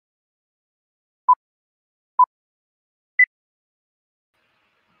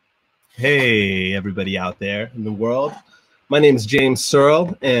Hey, everybody out there in the world. My name is James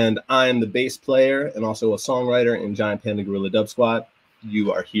Searl, and I'm the bass player and also a songwriter in Giant Panda Guerilla Dub Squad.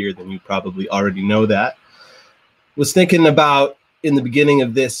 You are here, then you probably already know that. Was thinking about in the beginning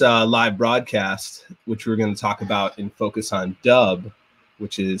of this live broadcast, which we're going to talk about and focus on dub,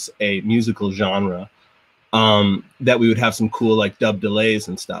 which is a musical genre, that we would have some cool like dub delays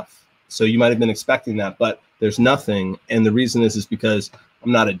and stuff. So you might have been expecting that, but there's nothing. And the reason is because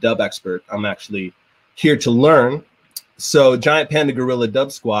I'm not a dub expert. I'm actually here to learn. So Giant Panda Guerilla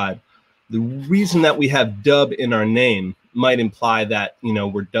Dub Squad, the reason that we have dub in our name might imply that, you know,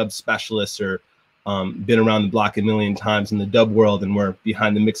 we're dub specialists or been around the block a million times in the dub world and we're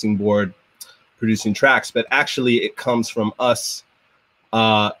behind the mixing board producing tracks. But actually it comes from us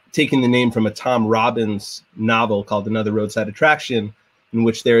taking the name from a Tom Robbins novel called Another Roadside Attraction, in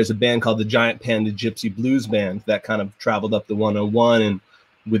which there is a band called the Giant Panda Gypsy Blues Band that kind of traveled up the 101 and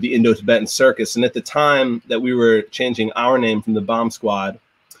with the Indo-Tibetan Circus. And at the time that we were changing our name from the Bomb Squad,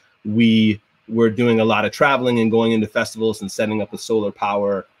 we were doing a lot of traveling and going into festivals and setting up a solar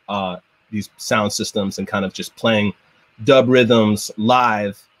power, these sound systems, and kind of just playing dub rhythms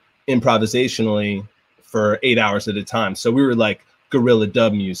live improvisationally for 8 hours at a time. So we were like guerrilla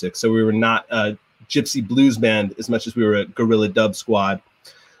dub music. So we were not a gypsy blues band as much as we were a guerrilla dub squad.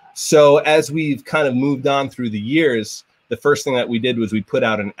 So as we've kind of moved on through the years, the first thing that we did was we put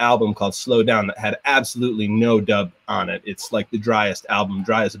out an album called Slow Down that had absolutely no dub on it. It's like the driest album,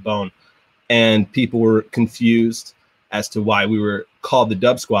 dry as a bone. And people were confused as to why we were called the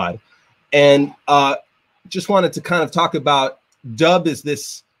Dub Squad. And just wanted to kind of talk about dub is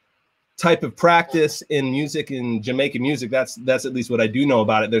this type of practice in music, in Jamaican music. That's at least what I do know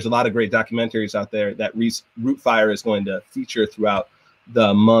about it. There's a lot of great documentaries out there that Rootfire is going to feature throughout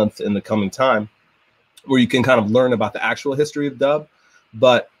the month in the coming time, where you can kind of learn about the actual history of dub.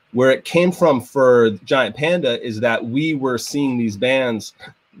 But where it came from for Giant Panda is that we were seeing these bands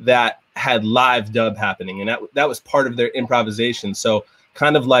that had live dub happening, and that was part of their improvisation. So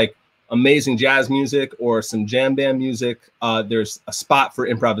kind of like amazing jazz music or some jam band music, there's a spot for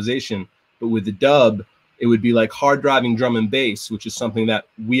improvisation. But with the dub, it would be like hard driving drum and bass, which is something that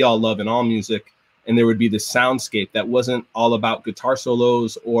we all love in all music. And there would be this soundscape that wasn't all about guitar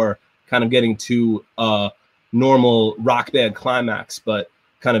solos or kind of getting to a normal rock band climax, but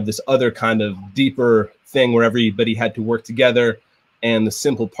kind of this other kind of deeper thing where everybody had to work together and the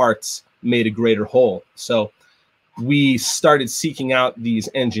simple parts made a greater whole. So we started seeking out these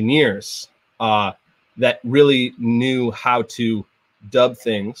engineers that really knew how to dub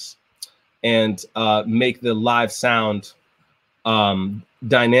things and make the live sound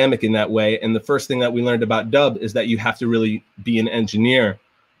dynamic in that way. And the first thing that we learned about dub is that you have to really be an engineer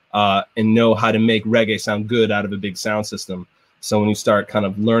and know how to make reggae sound good out of a big sound system. So when you start kind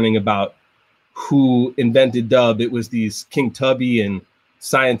of learning about who invented dub, it was these King Tubby and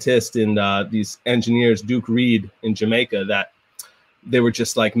scientists and these engineers, Duke Reed in Jamaica, that they were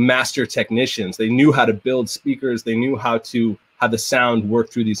just like master technicians. They knew how to build speakers. They knew how the sound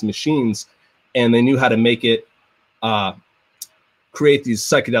worked through these machines, and they knew how to make it create these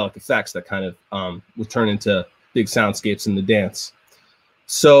psychedelic effects that kind of would turn into big soundscapes in the dance.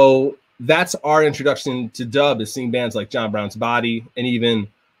 So that's our introduction to dub, is seeing bands like John Brown's Body, and even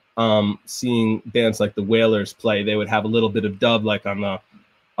seeing bands like the Wailers play. They would have a little bit of dub like on the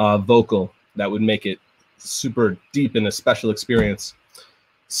vocal that would make it super deep and a special experience.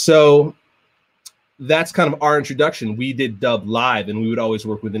 So that's kind of our introduction. We did dub live, and we would always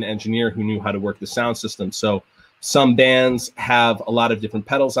work with an engineer who knew how to work the sound system. So some bands have a lot of different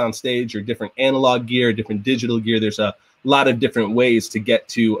pedals on stage, or different analog gear, different digital gear. There's a lot of different ways to get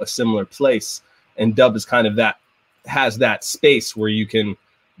to a similar place, and dub is kind of that, has that space where you can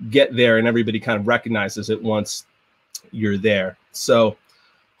get there and everybody kind of recognizes it once you're there. So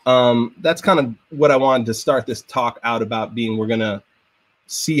that's kind of what I wanted to start this talk out about being. We're gonna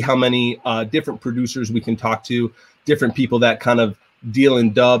see how many different producers we can talk to, different people that kind of deal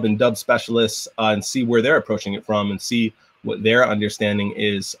in dub and dub specialists, and see where they're approaching it from, and see what their understanding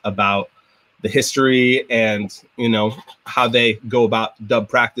is about the history and, you know, how they go about dub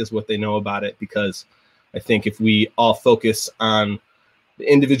practice, what they know about it. Because I think if we all focus on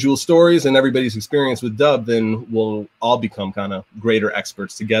the individual stories and everybody's experience with dub, then we'll all become kind of greater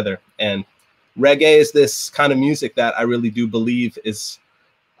experts together. And reggae is this kind of music that I really do believe is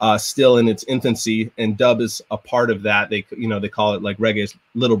still in its infancy, and dub is a part of that. They call it like reggae's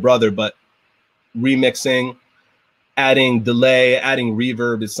little brother, but remixing, adding delay, adding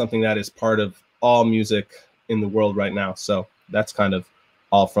reverb is something that is part of all music in the world right now. So that's kind of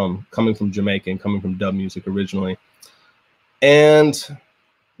all coming from Jamaica and coming from dub music originally. And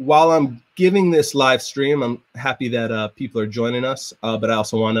while I'm giving this live stream, I'm happy that people are joining us, but I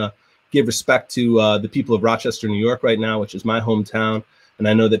also want to give respect to the people of Rochester, New York right now, which is my hometown. And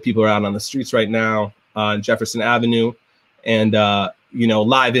I know that people are out on the streets right now on Jefferson Avenue and, you know,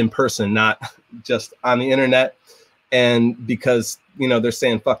 live in person, not just on the internet. And because, you know, they're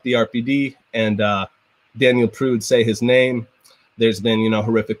saying fuck the RPD and Daniel Prude say his name, there's been, you know,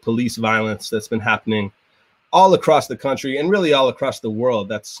 horrific police violence that's been happening all across the country and really all across the world.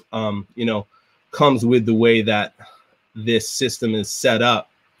 That's, you know, comes with the way that this system is set up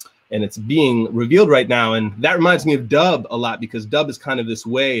and it's being revealed right now. And that reminds me of dub a lot, because dub is kind of this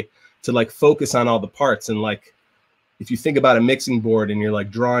way to like focus on all the parts. And like, if you think about a mixing board and you're like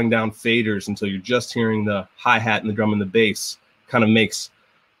drawing down faders until you're just hearing the hi-hat and the drum and the bass, kind of makes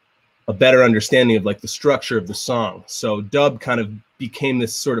a better understanding of like the structure of the song. So dub kind of became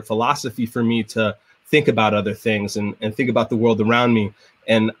this sort of philosophy for me to think about other things and think about the world around me.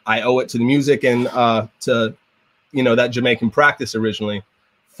 And I owe it to the music and to, you know, that Jamaican practice originally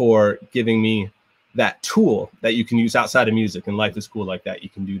for giving me that tool that you can use outside of music. And life is cool like that. You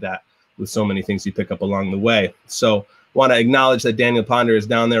can do that with so many things you pick up along the way. So want to acknowledge that Daniel Ponder is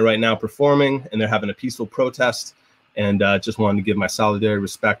down there right now performing, and they're having a peaceful protest. And just wanted to give my solidarity,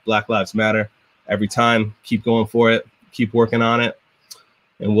 respect. Black Lives Matter every time. Keep going for it. Keep working on it.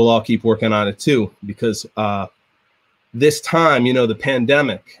 And we'll all keep working on it too, because this time, you know, the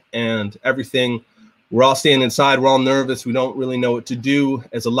pandemic and everything, we're all staying inside. We're all nervous. We don't really know what to do.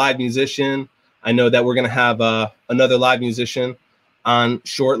 As a live musician, I know that we're going to have another live musician on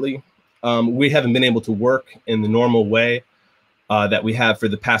shortly. We haven't been able to work in the normal way that we have for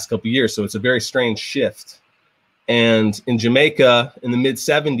the past couple of years. So it's a very strange shift. And in Jamaica in the mid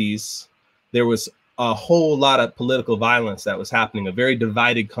 70s, there was a whole lot of political violence that was happening, a very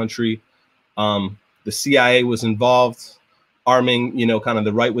divided country. The CIA was involved, arming, you know, kind of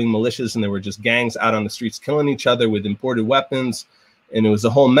the right-wing militias, and there were just gangs out on the streets killing each other with imported weapons. And it was a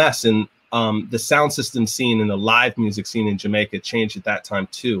whole mess. And the sound system scene and the live music scene in Jamaica changed at that time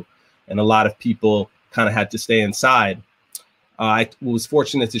too. And a lot of people kind of had to stay inside. I was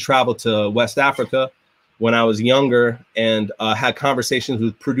fortunate to travel to West Africa when I was younger and had conversations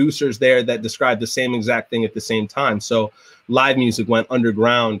with producers there that described the same exact thing at the same time. So live music went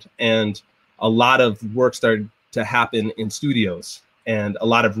underground and a lot of work started to happen in studios and a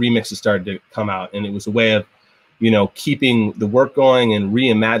lot of remixes started to come out. And it was a way of, you know, keeping the work going and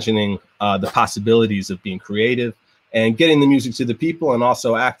reimagining the possibilities of being creative and getting the music to the people and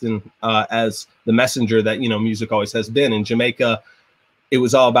also acting as the messenger that, you know, music always has been. In Jamaica, it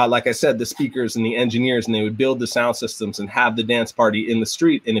was all about, like I said, the speakers and the engineers, and they would build the sound systems and have the dance party in the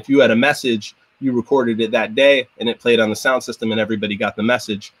street. And if you had a message, you recorded it that day and it played on the sound system and everybody got the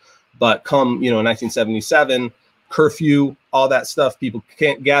message. But come, you know, 1977, curfew, all that stuff, people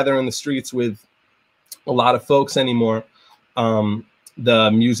can't gather in the streets with a lot of folks anymore. The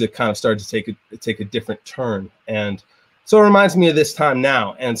music kind of started to take a different turn. And so it reminds me of this time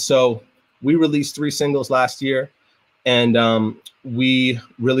now. And so we released 3 singles last year. And we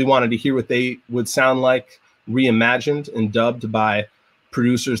really wanted to hear what they would sound like reimagined and dubbed by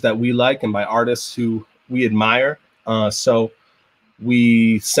producers that we like and by artists who we admire. So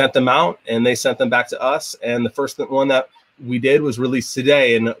we sent them out and they sent them back to us. And the first one that we did was released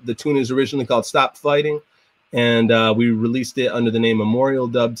today. And the tune is originally called Stop Fighting. And we released it under the name Memorial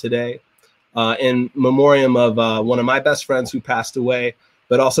Dub today in memoriam of one of my best friends who passed away,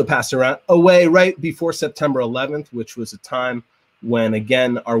 but also passed away right before September 11th, which was a time when,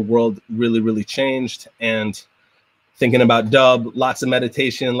 again, our world really, really changed. And thinking about dub, lots of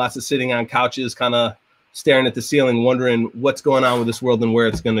meditation, lots of sitting on couches, kind of staring at the ceiling, wondering what's going on with this world and where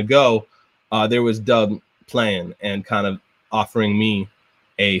it's going to go. There was dub playing and kind of offering me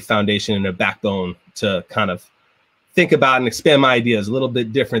a foundation and a backbone to kind of think about and expand my ideas. A little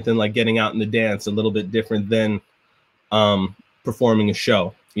bit different than like getting out in the dance, a little bit different than performing a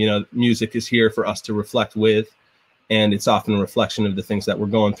show. You know, music is here for us to reflect with, and it's often a reflection of the things that we're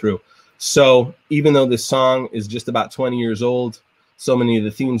going through. So even though this song is just about 20 years old, so many of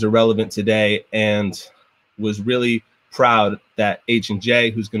the themes are relevant today, and was really proud that Agent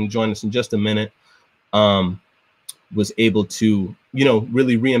Jay, who's going to join us in just a minute, was able to, you know,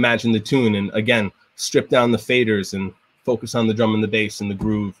 really reimagine the tune and, again, strip down the faders and focus on the drum and the bass and the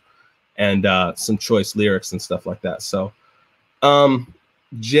groove and some choice lyrics and stuff like that. So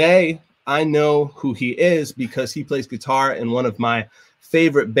Jay, I know who he is because he plays guitar in one of my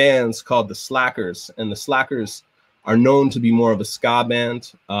favorite bands called the Slackers. And the Slackers are known to be more of a ska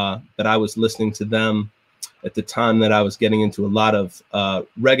band, but I was listening to them at the time that I was getting into a lot of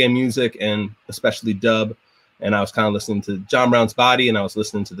reggae music and especially dub. and I was kind of listening to John Brown's Body, and I was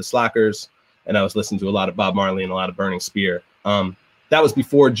listening to the Slackers, and I was listening to a lot of Bob Marley and a lot of Burning Spear. That was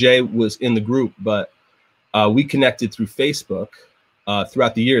before Jay was in the group, but we connected through Facebook.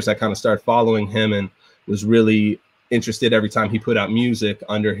 Throughout the years, I kind of started following him and was really interested every time he put out music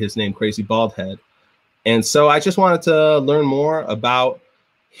under his name, Crazy Baldhead. And so I just wanted to learn more about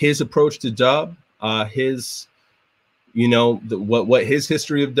his approach to dub, his, you know, what his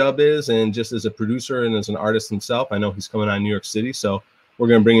history of dub is, and just as a producer and as an artist himself. I know he's coming out of New York City, so we're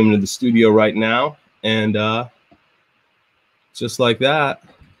going to bring him into the studio right now. And just like that.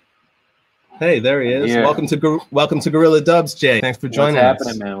 Hey, there he is. Yeah. Welcome to Guerilla Dubs, Jay. Thanks for joining us. What's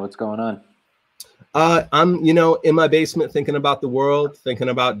happening, man? What's going on? I'm, you know, in my basement thinking about the world, thinking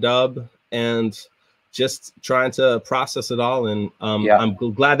about dub, and just trying to process it all. And I'm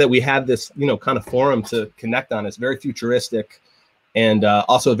glad that we had this, you know, kind of forum to connect on. It's very futuristic and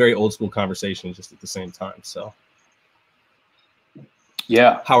also a very old school conversation just at the same time. So,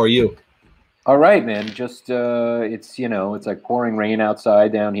 yeah. How are you? All right, man. Just it's, you know, it's like pouring rain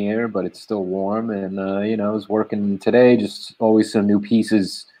outside down here, but it's still warm. And you know, I was working today. Just always some new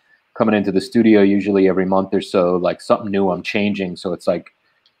pieces coming into the studio. Usually every month or so, like something new I'm changing. So it's like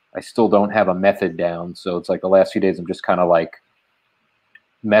I still don't have a method down. So it's like the last few days I'm just kind of like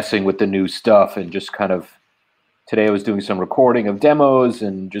messing with the new stuff, and just kind of today I was doing some recording of demos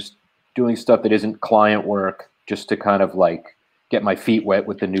and just doing stuff that isn't client work, just to kind of like get my feet wet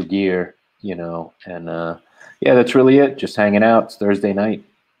with the new gear. You know, and yeah, that's really it. Just hanging out. It's Thursday night.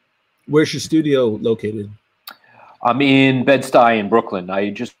 Where's your studio located? I'm in Bed-Stuy in Brooklyn. I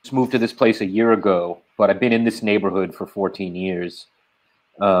just moved to this place a year ago, but I've been in this neighborhood for 14 years.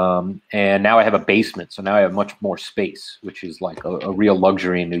 And now I have a basement, so now I have much more space, which is like a real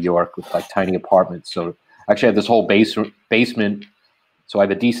luxury in New York with like tiny apartments. So actually I have this whole basement. So I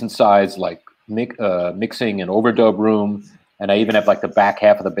have a decent size like mixing and overdub room. And I even have like the back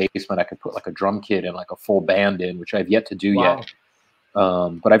half of the basement. I could put like a drum kit and like a full band in, which I've yet to do yet.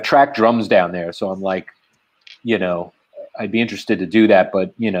 But I've tracked drums down there. So I'm like, you know, I'd be interested to do that.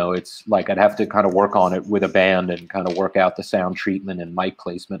 But, you know, it's like I'd have to kind of work on it with a band and kind of work out the sound treatment and mic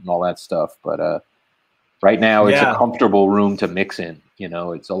placement and all that stuff. But right now it's a comfortable room to mix in. You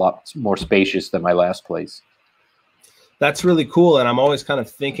know, it's a lot more spacious than my last place. That's really cool. And I'm always kind of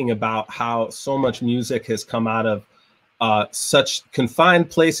thinking about how so much music has come out of such confined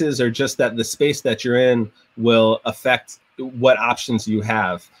places, or just that the space that you're in will affect what options you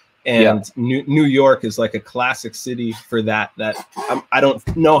have. And New York is like a classic city for that. I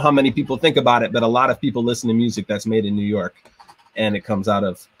don't know how many people think about it, but a lot of people listen to music that's made in New York, and it comes out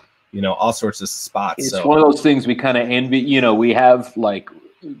of, you know, all sorts of spots. It's one of those things we kind of envy. You know, we have like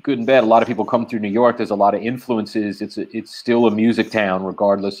good and bad. A lot of people come through New York. There's a lot of influences. It's still a music town,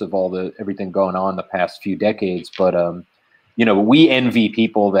 regardless of all everything going on the past few decades. But you know, we envy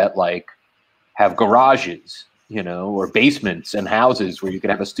people that like have garages, you know, or basements and houses where you could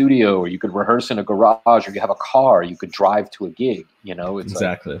have a studio, or you could rehearse in a garage, or you have a car, you could drive to a gig, you know. It's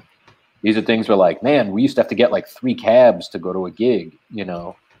exactly. Like, these are things where like, man, we used to have to get like 3 cabs to go to a gig, you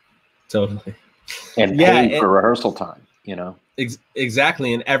know. Totally. And pay for rehearsal time, you know.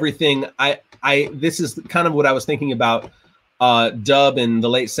 Exactly. And everything, this is kind of what I was thinking about dub in the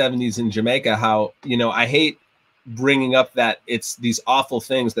late 70s in Jamaica, how, you know, I hate bringing up that it's these awful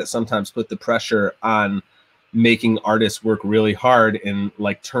things that sometimes put the pressure on making artists work really hard and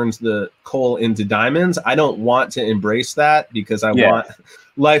like turns the coal into diamonds. I don't want to embrace that, because I want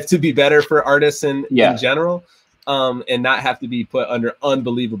life to be better for artists in general, and not have to be put under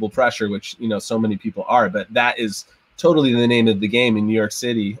unbelievable pressure, which, you know, so many people are. But that is totally the name of the game in New York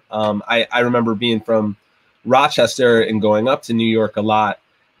City. I remember being from Rochester and going up to New York a lot.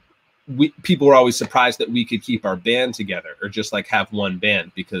 People were always surprised that we could keep our band together, or just like have one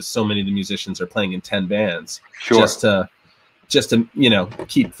band, because so many of the musicians are playing in 10 bands just to, you know,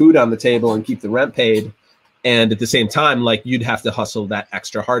 keep food on the table and keep the rent paid. And at the same time, like, you'd have to hustle that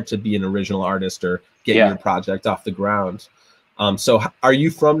extra hard to be an original artist or get your project off the ground. So are you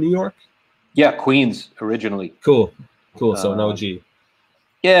from New York? Yeah, Queens originally. Cool. So an OG.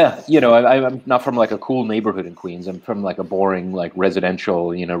 Yeah, you know, I'm not from like a cool neighborhood in Queens. I'm from like a boring, like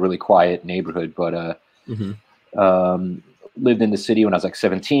residential, you know, really quiet neighborhood. But lived in the city when I was like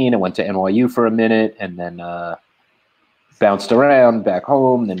 17. I went to NYU for a minute, and then bounced around back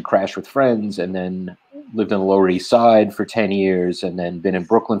home, then crashed with friends, and then lived on the Lower East Side for 10 years, and then been in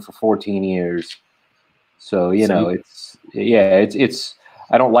Brooklyn for 14 years. So, you know, it's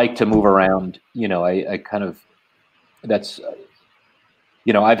I don't like to move around. You know, I kind of, that's,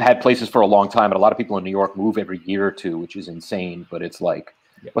 you know, I've had places for a long time, and a lot of people in New York move every year or two, which is insane. But it's like,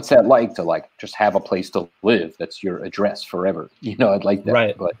 what's that like to like just have a place to live that's your address forever? You know, I'd like that,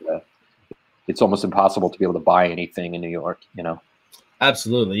 right. But it's almost impossible to be able to buy anything in New York, you know?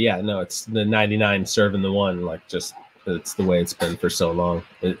 Absolutely. Yeah, no, it's the 99 serving the one, like just, it's the way it's been for so long.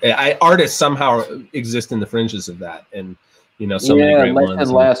 Artists somehow exist in the fringes of that. And, you know, so many great less ones.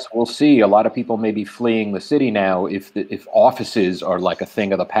 and less. We'll see. A lot of people may be fleeing the city now if offices are like a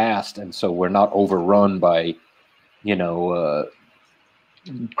thing of the past. And so we're not overrun by, you know,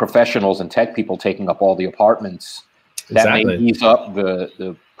 professionals and tech people taking up all the apartments. That may ease up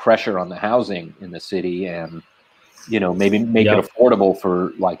the pressure on the housing in the city, and you know, maybe make it affordable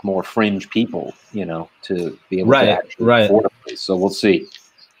for like more fringe people, you know, to be able to actually afford a place. So we'll see.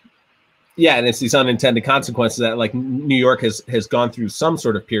 Yeah, and it's these unintended consequences that like New York has gone through some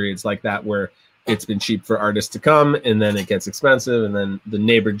sort of periods like that where it's been cheap for artists to come, and then it gets expensive, and then the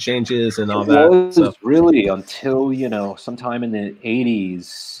neighborhood changes and all that. It was really until, you know, sometime in the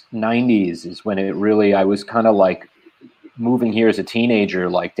 80s, 90s is when it really, I was kind of like moving here as a teenager,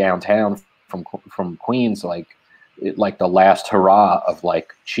 like downtown from Queens, like the last hurrah of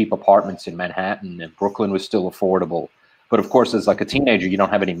like cheap apartments in Manhattan, and Brooklyn was still affordable. But of course, as like a teenager, you don't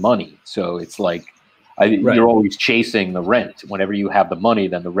have any money. So it's like, you're always chasing the rent. Whenever you have the money,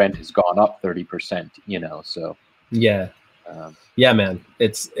 then the rent has gone up 30%, you know? So yeah. Yeah, man,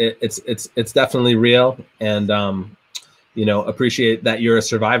 it's definitely real. And, you know, appreciate that you're a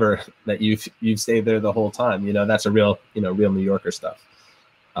survivor, that you've stayed there the whole time. You know, that's a real, you know, real New Yorker stuff.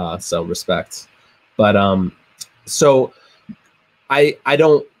 So respect. But, so I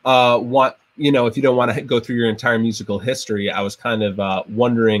don't want, you know, if you don't want to go through your entire musical history, I was kind of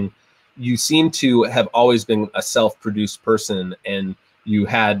wondering, you seem to have always been a self-produced person, and you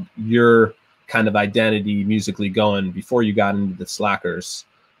had your kind of identity musically going before you got into the Slackers.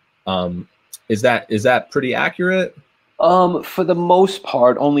 Is that pretty accurate? For the most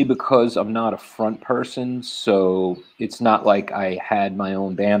part, only because I'm not a front person. So it's not like I had my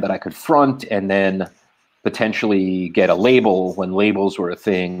own band that I could front and then potentially get a label when labels were a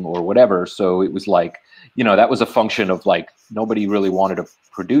thing or whatever. So it was like, you know, that was a function of like, nobody really wanted to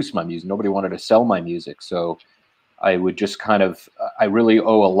produce my music. Nobody wanted to sell my music. So I would just kind of, I really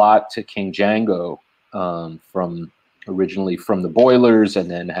owe a lot to King Django, originally from the Boilers, and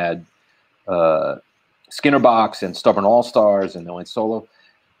then had Skinnerbox and Stubborn All Stars, and then went solo.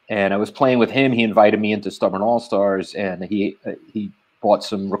 And I was playing with him. He invited me into Stubborn All Stars, and he bought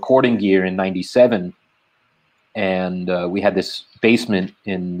some recording gear in '97. And we had this basement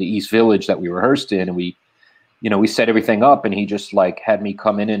in the East Village that we rehearsed in, and we set everything up, and he just like had me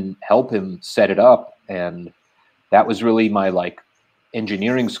come in and help him set it up. And that was really my like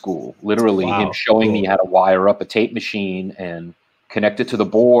engineering school, literally. Wow, him showing me how to wire up a tape machine and connect it to the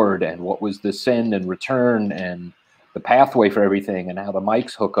board, and what was the send and return, and the pathway for everything, and how the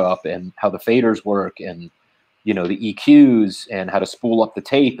mics hook up, and how the faders work, and, you know, the EQs, and how to spool up the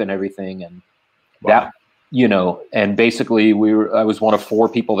tape and everything. And that, you know, and basically I was one of 4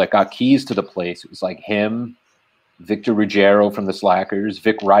 people that got keys to the place. It was like him, Victor Ruggiero from the Slackers,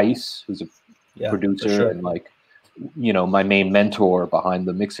 Vic Rice, who's a producer, and like, you know, my main mentor behind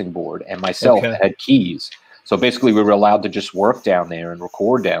the mixing board, and myself that had keys. So basically we were allowed to just work down there and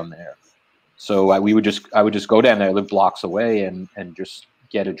record down there. So I would just go down there, live blocks away, and just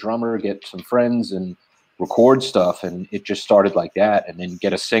get a drummer, get some friends, and record stuff. And it just started like that, and then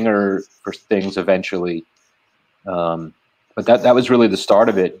get a singer for things eventually. But that was really the start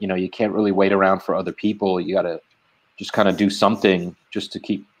of it. You know, you can't really wait around for other people. You got to just kind of do something just to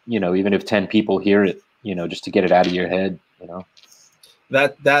keep, you know, even if 10 people hear it, you know, just to get it out of your head, you know.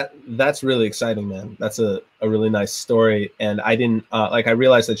 That's really exciting, man. That's a really nice story. And I didn't like, I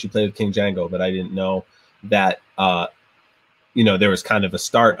realized that you played with King Django, but I didn't know that you know, there was kind of a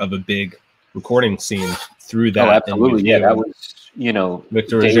start of a big recording scene through that. Oh, absolutely. Yeah, that was, you know,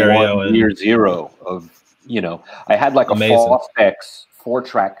 Victor Ruggiero and year 0 of, you know, I had like a Fospex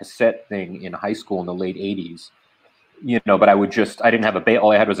 4-track cassette thing in high school in the late 80s. You know, but I didn't have a bass.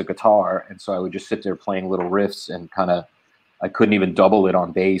 All I had was a guitar, and so I would just sit there playing little riffs, and I couldn't even double it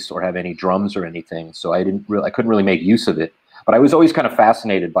on bass or have any drums or anything. So I couldn't really make use of it. But I was always kind of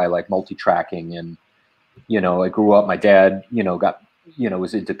fascinated by like multi-tracking, and, you know, I grew up, my dad, you know,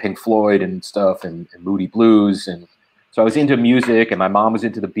 was into Pink Floyd and stuff, and Moody Blues. And so I was into music, and my mom was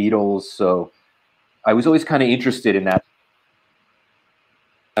into the Beatles. So I was always kind of interested in that,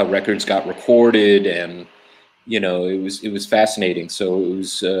 how records got recorded, and, you know, it was fascinating. So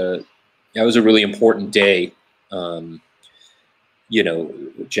that was a really important day. You know,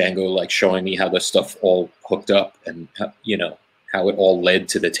 Django like showing me how the stuff all hooked up, and how, you know, how it all led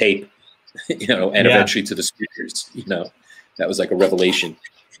to the tape, you know, and eventually to the speakers. You know, that was like a revelation.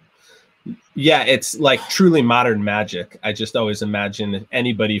 Yeah, it's like truly modern magic. I just always imagine if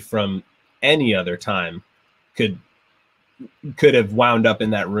anybody from any other time could have wound up in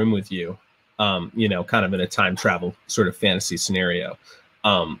that room with you, you know, kind of in a time travel sort of fantasy scenario.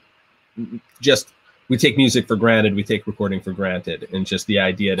 Just we take music for granted, we take recording for granted, and just the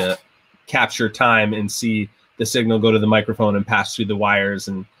idea to capture time and see the signal go to the microphone and pass through the wires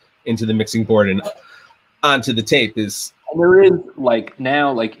and into the mixing board and onto the tape is. And there is like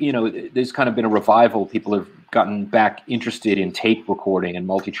now, like, you know, there's kind of been a revival. People have gotten back interested in tape recording and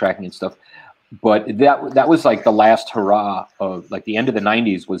multi-tracking and stuff. But that was like the last hurrah of like the end of the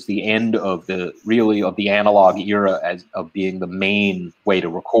 90s was the end of the really of the analog era as of being the main way to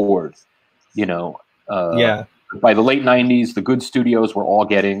record, you know. Yeah. By the late 90s, the good studios were all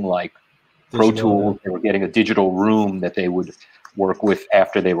getting like Pro Tools. They were getting a digital room that they would work with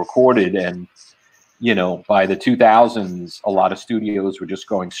after they recorded. And, you know, by the 2000s, a lot of studios were just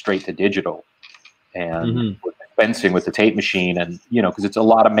going straight to digital and fencing with the tape machine. And, you know, because it's a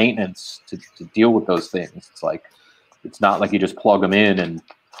lot of maintenance to deal with those things. It's like, it's not like you just plug them in and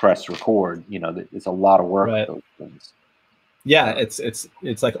press record. You know, it's a lot of work with those things. Yeah, it's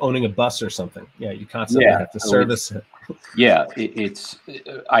like owning a bus or something. Yeah, you constantly have to service it. Yeah, it's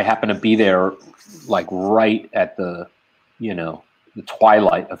I happen to be there like right at the, you know, the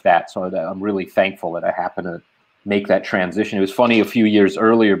twilight of that. So that I'm really thankful that I happen to make that transition. It was funny, a few years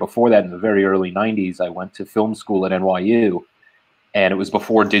earlier, before that, in the very early 90s, I went to film school at NYU, and it was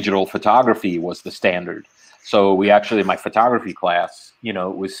before digital photography was the standard. So we actually, my photography class, you know,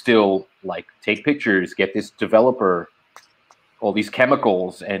 was still like, take pictures, get this developer all these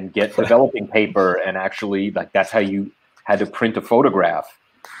chemicals and get developing paper, and actually like that's how you had to print a photograph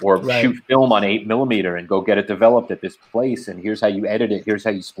or shoot film on 8mm and go get it developed at this place, and here's how you edit it, here's how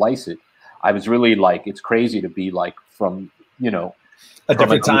you splice it. I was really like, it's crazy to be like from, you know, a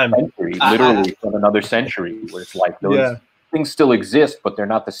different time, century, literally from another century, where it's like those things still exist, but they're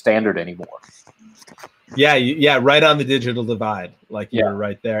not the standard anymore. Yeah, right on the digital divide, like you're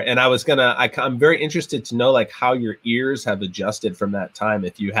right there. And I was I'm very interested to know like how your ears have adjusted from that time.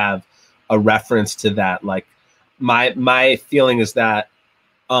 If you have a reference to that, like my feeling is that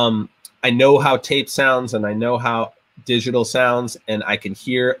I know how tape sounds and I know how digital sounds, and I can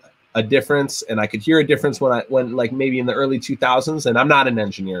hear a difference, and I could hear a difference when like maybe in the early 2000s. And I'm not an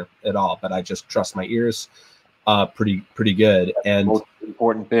engineer at all, but I just trust my ears pretty good. That's and the most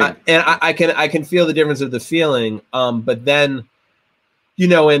important thing. I can feel the difference of the feeling. But then, you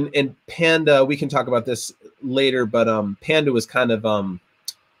know, in Panda, we can talk about this later, but Panda was kind of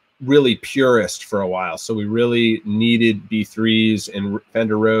really purist for a while. So we really needed B3s and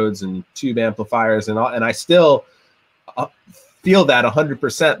Fender Rhodes and tube amplifiers and all. And I still feel that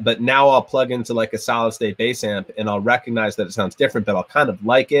 100%, but now I'll plug into like a solid state bass amp and I'll recognize that it sounds different, but I'll kind of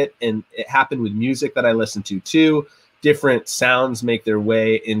like it. And it happened with music that I listen to too. Different sounds make their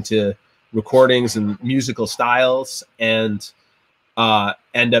way into recordings and musical styles and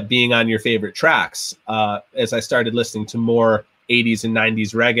end up being on your favorite tracks. As I started listening to more 80s and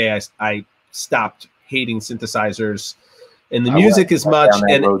 90s reggae, I stopped hating synthesizers and the music as much.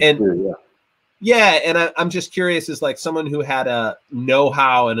 And I'm just curious, as like someone who had a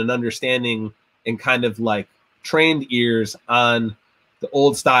know-how and an understanding and kind of like trained ears on the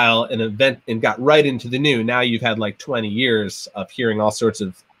old style and got right into the new. Now you've had like 20 years of hearing all sorts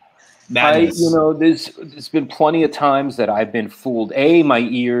of madness. You know, there's been plenty of times that I've been fooled. My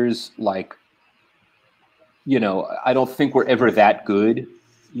ears, like, you know, I don't think we're ever that good.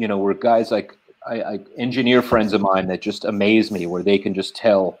 You know, we're guys like I engineer friends of mine that just amaze me, where they can just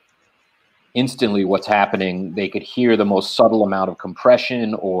tell instantly what's happening. They could hear the most subtle amount of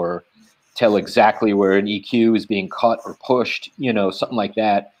compression or tell exactly where an EQ is being cut or pushed, you know, something like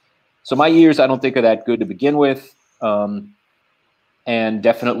that. So my ears, I don't think are that good to begin with. And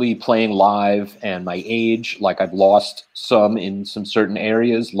definitely playing live and my age, like I've lost some in some certain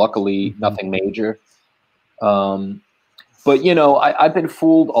areas, luckily nothing major. But, you know, I've been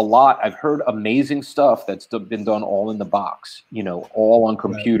fooled a lot. I've heard amazing stuff that's been done all in the box, you know, all on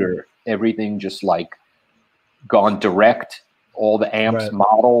computer, everything just like gone direct, all the amps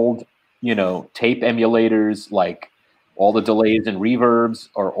modeled, you know, tape emulators, like all the delays and reverbs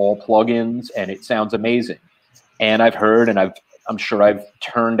are all plugins, and it sounds amazing. And I've heard, and I'm sure I've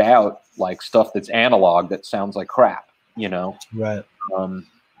turned out like stuff that's analog that sounds like crap, you know? Right.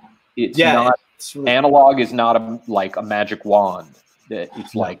 It's not, analog is not like a magic wand.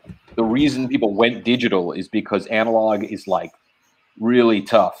 It's like the reason people went digital is because analog is like really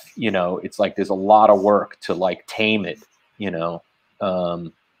tough, you know. It's like there's a lot of work to like tame it, you know.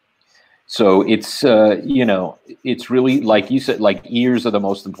 So it's you know, it's really, like you said, like ears are the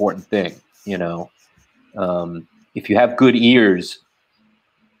most important thing. you know. If you have good ears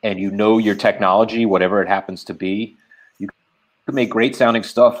and you know your technology, whatever it happens to be, you can make great sounding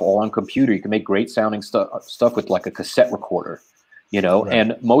stuff all on computer. You can make great sounding stuff with like a cassette recorder, you know. Right.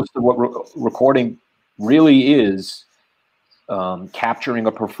 And most of what recording really is capturing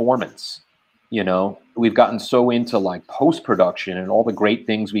a performance. You know, we've gotten so into like post-production and all the great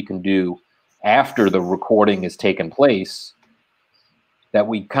things we can do after the recording has taken place that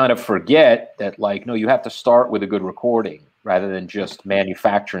we kind of forget that, like, no, you have to start with a good recording rather than just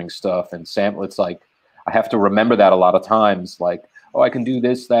manufacturing stuff and sample. It's like, I have to remember that a lot of times, like, oh, I can do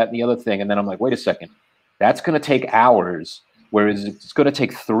this, that, and the other thing. And then I'm like, wait a second, that's going to take hours, whereas it's going to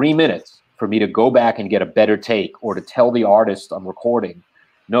take 3 minutes for me to go back and get a better take, or to tell the artist I'm recording,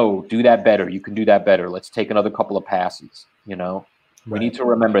 no, do that better. You can do that better. Let's take another couple of passes, you know? Right. We need to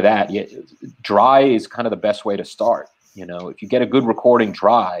remember that. Yeah, dry is kind of the best way to start. You know, if you get a good recording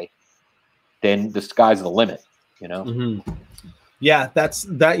dry, then the sky's the limit, you know? Mm-hmm. Yeah, that's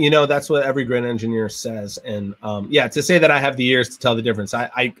what every great engineer says. And yeah, to say that I have the ears to tell the difference,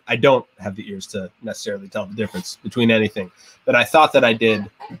 I don't have the ears to necessarily tell the difference between anything. But I thought that I did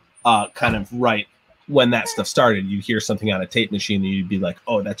kind of right when that stuff started. You'd hear something on a tape machine and you'd be like,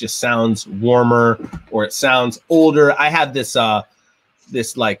 oh, that just sounds warmer, or it sounds older. I had this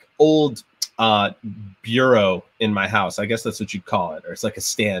this like old bureau in my house. I guess that's what you'd call it. Or it's like a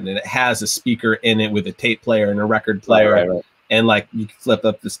stand, and it has a speaker in it with a tape player and a record player. Right. And like you can flip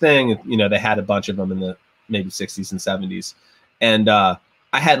up this thing, you know, they had a bunch of them in the maybe 60s and 70s. And I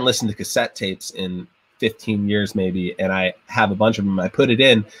hadn't listened to cassette tapes in 15 years maybe, and I have a bunch of them. I put it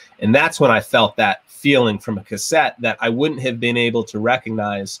in, and that's when I felt that feeling from a cassette that I wouldn't have been able to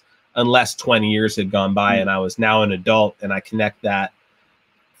recognize unless 20 years had gone by and I was now an adult, and I connect that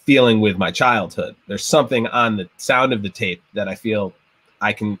feeling with my childhood. There's something on the sound of the tape that I feel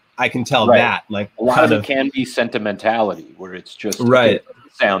I can tell that, like, a lot of it can be sentimentality, where it's just right,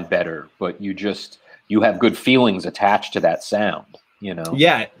 sound better, but you have good feelings attached to that sound, you know?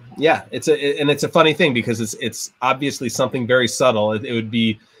 Yeah. It's a funny thing, because it's obviously something very subtle. It would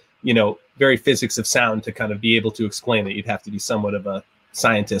be, you know, very physics of sound to kind of be able to explain it. You'd have to be somewhat of a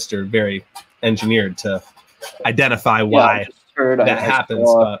scientist or very engineered to identify why that happens.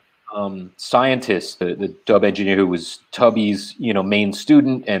 But scientist, the dub engineer who was Tubby's, you know, main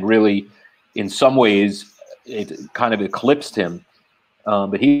student, and really in some ways it kind of eclipsed him.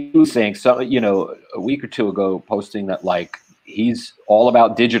 But he was saying, you know, a week or two ago, posting that like he's all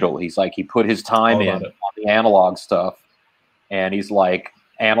about digital. He's like, he put his time in on the analog stuff, and he's like,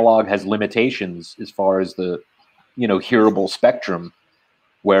 analog has limitations as far as the, you know, hearable spectrum.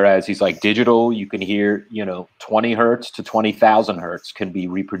 Whereas he's like, digital, you can hear, you know, 20 hertz to 20,000 hertz can be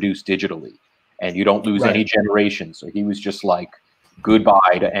reproduced digitally, and you don't lose any generation. So he was just like,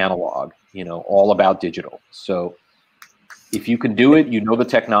 goodbye to analog, you know, all about digital. So if you can do it, you know the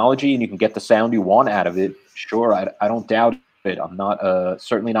technology, and you can get the sound you want out of it, sure, I don't doubt it. I'm not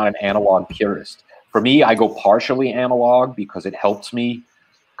certainly not an analog purist. For me, I go partially analog because it helps me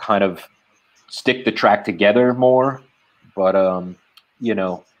kind of stick the track together more. But you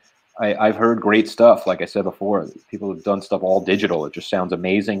know, I've heard great stuff. Like I said before, people have done stuff all digital. It just sounds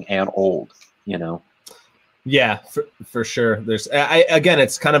amazing and old, you know? Yeah, for sure. There's, again,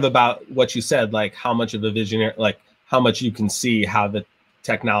 it's kind of about what you said, like how much of a visionary, like how much you can see how the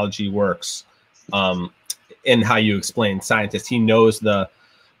technology works, and how you explain scientist. He knows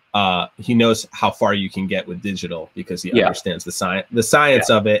he knows how far you can get with digital, because he understands the science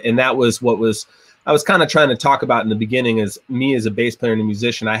of it. And that was what I was kind of trying to talk about in the beginning. Is me as a bass player and a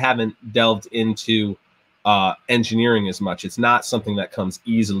musician, I haven't delved into engineering as much. It's not something that comes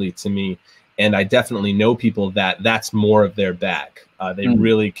easily to me. And I definitely know people that's more of their bag. They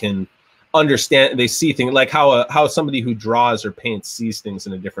really can understand. They see things like how somebody who draws or paints sees things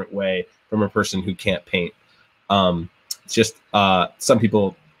in a different way from a person who can't paint. It's just some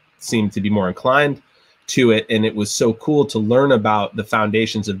people seem to be more inclined to it. And it was so cool to learn about the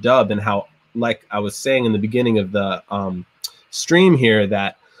foundations of dub, and how, like I was saying in the beginning of the stream here,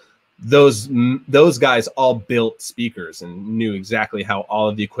 that those guys all built speakers and knew exactly how all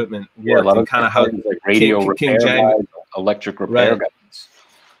of the equipment worked, and kind of how like radio repair guys, electric repair guys.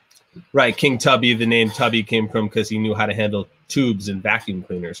 Right, King Tubby. The name Tubby came from because he knew how to handle tubes and vacuum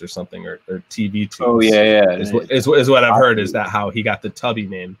cleaners or something, or TV tubes. Oh yeah. Is what I've heard. Is that how he got the Tubby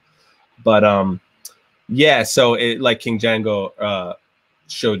name? But yeah. So it, like King Django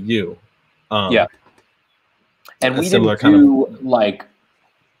showed you. Yeah. And we didn't do like,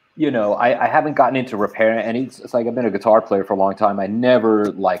 you know, I haven't gotten into repair, and it's like I've been a guitar player for a long time. I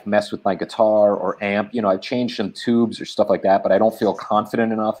never like mess with my guitar or amp. You know, I've changed some tubes or stuff like that, but I don't feel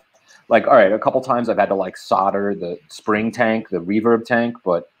confident enough. like, all right, a couple times I've had to like solder the spring tank, the reverb tank,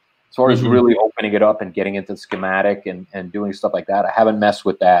 but as far as really opening it up and getting into the schematic and doing stuff like that, I haven't messed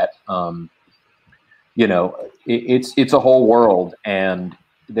with that. You know, it's a whole world, and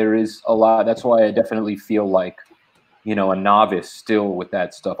there is a lot. That's why I definitely feel like, you know, a novice still with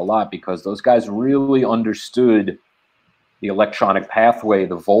that stuff a lot, because those guys really understood the electronic pathway,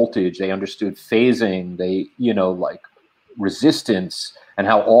 the voltage. They understood phasing. They, you know, like resistance, and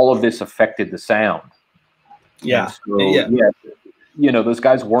how all of this affected the sound. Yeah. So, yeah. You know, those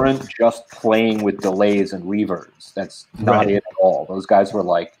guys weren't just playing with delays and reverbs. That's not it at all. Those guys were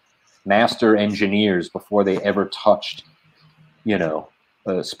like master engineers before they ever touched, you know,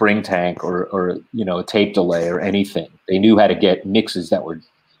 a spring tank or you know, a tape delay or anything. They knew how to get mixes that were,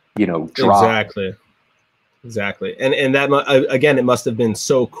 you know, dropped. Exactly. And that, again, it must have been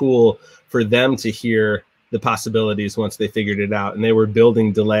so cool for them to hear the possibilities once they figured it out. And they were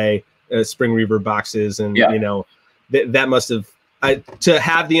building delay spring reverb boxes, and you know, that must have, to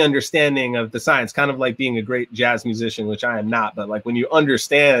have the understanding of the science, kind of like being a great jazz musician, which I am not, but like when you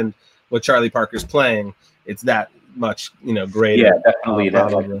understand what Charlie Parker's playing, it's that much, you know, greater. Yeah, definitely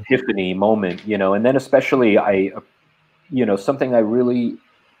that like epiphany moment, you know. And then especially you know, something I really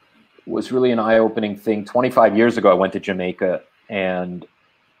was really an eye-opening thing. 25 years ago, I went to Jamaica, and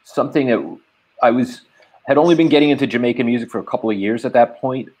something that had only been getting into Jamaican music for a couple of years at that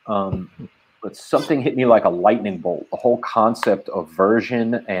point. But something hit me like a lightning bolt. The whole concept of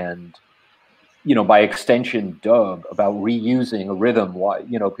version and, you know, by extension, dub, about reusing a rhythm. Why,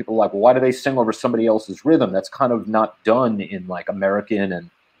 you know, people are like, well, why do they sing over somebody else's rhythm? That's kind of not done in like American and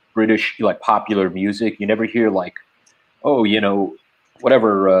British, like popular music. You never hear like, oh, you know,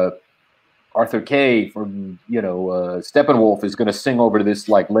 whatever, Arthur Kay from, you know, Steppenwolf is going to sing over this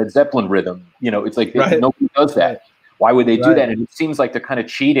like Led Zeppelin rhythm. You know, it's like nobody does that. Why would they do that? And it seems like they're kind of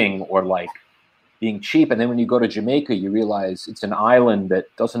cheating or like being cheap. And then when you go to Jamaica, you realize it's an island that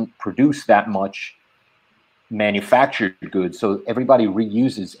doesn't produce that much manufactured goods. So everybody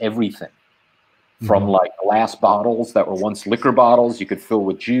reuses everything from like glass bottles that were once liquor bottles you could fill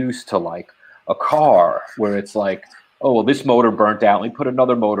with juice, to like a car where it's like, oh, well, this motor burnt out. Let me put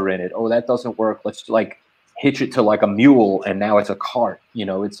another motor in it. Oh, that doesn't work. Let's like hitch it to like a mule, and now it's a cart. You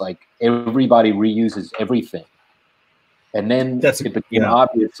know, it's like everybody reuses everything. And then it became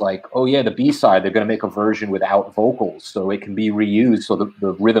obvious, like, oh yeah, the B-side, they're going to make a version without vocals, so it can be reused, so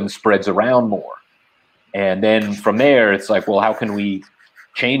the rhythm spreads around more. And then from there, it's like, well, how can we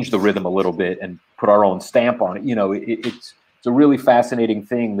change the rhythm a little bit and put our own stamp on it? You know, it's a really fascinating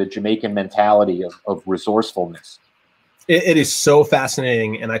thing, the Jamaican mentality of resourcefulness. It is so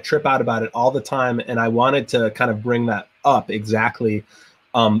fascinating, and I trip out about it all the time. And I wanted to kind of bring that up exactly.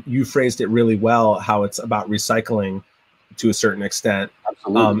 You phrased it really well, how it's about recycling to a certain extent,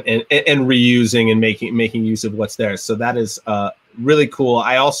 and reusing and making use of what's there. So that is really cool.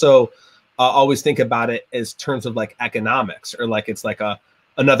 I also always think about it as terms of like economics, or like it's like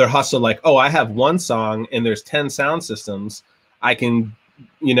another hustle. Like, oh, I have one song and there's 10 sound systems. I can,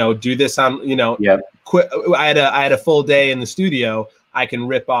 you know, do this on, you know, I had a full day in the studio. I can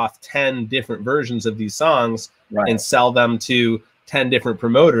rip off 10 different versions of these songs and sell them to 10 different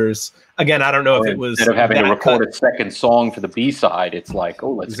promoters. Again, I don't know if it was, instead of having to record a second song for the B-side, it's like,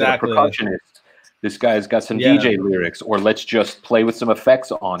 oh, let's get a percussionist. This guy's got some DJ lyrics, or let's just play with some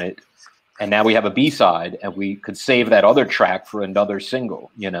effects on it. And now we have a B-side, and we could save that other track for another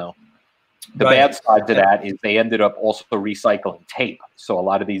single, you know. The bad side to that is they ended up also recycling tape. So a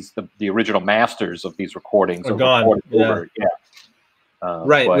lot of these, the original masters of these recordings are gone.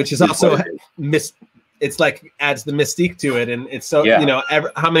 Which is also it's like adds the mystique to it, and it's so you know,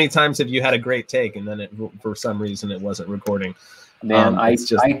 how many times have you had a great take and then it, for some reason, it wasn't recording? Man, I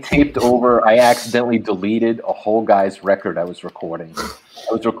taped over. I accidentally deleted a whole guy's record I was recording.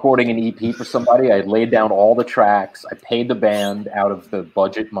 I was recording an EP for somebody. I had laid down all the tracks. I paid the band out of the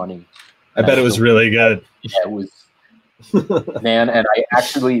budget money. I bet it was really good. Yeah, it was. Man, and I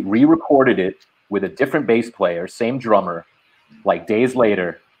actually re-recorded it with a different bass player, same drummer, like days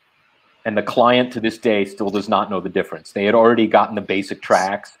later. And the client to this day still does not know the difference. They had already gotten the basic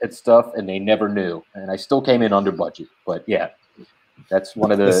tracks and stuff, and they never knew. And I still came in under budget. But yeah, that's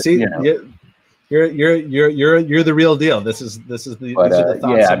one of the. See, you know, you're the real deal. This is the these are the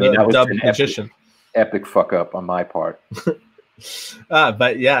thoughts of a dub magician. Epic fuck up on my part.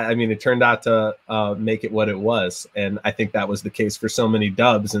 But yeah, I mean, it turned out to make it what it was, and I think that was the case for so many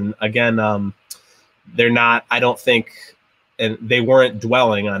dubs. And again, they're not. I don't think. And they weren't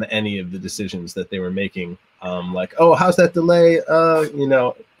dwelling on any of the decisions that they were making. Like, oh, how's that delay? You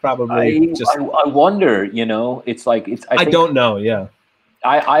know, probably I wonder, you know, it's like, I don't know. Yeah.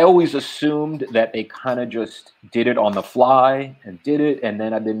 I always assumed that they kind of just did it on the fly and did it. And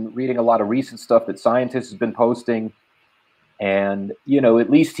then I've been reading a lot of recent stuff that scientists have been posting. And, you know, at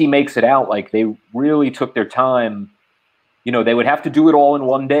least he makes it out like they really took their time. You know, they would have to do it all in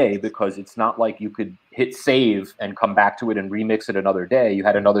one day because it's not like you could hit save and come back to it and remix it another day. You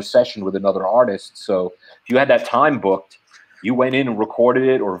had another session with another artist. So if you had that time booked, you went in and recorded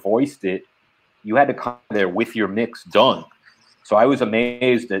it or voiced it. You had to come there with your mix done. So I was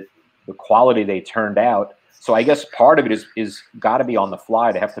amazed at the quality they turned out. So I guess part of it is got to be on the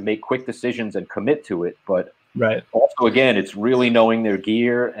fly to have to make quick decisions and commit to it. But also, again, it's really knowing their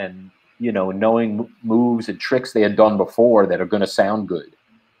gear and, you know, knowing moves and tricks they had done before that are going to sound good.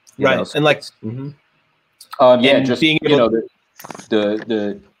 You know? So and like, yeah, and just being you know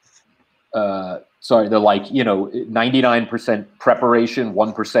the like, you know, 99% preparation,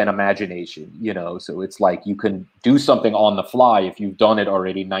 1% imagination, you know, so it's like you can do something on the fly if you've done it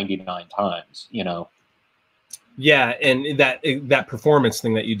already 99 times, you know. Yeah, and that performance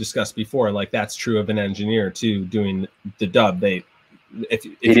thing that you discussed before, like that's true of an engineer too, doing the dub. If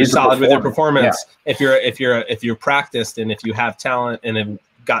you're solid with your performance, if you're practiced and if you have talent and have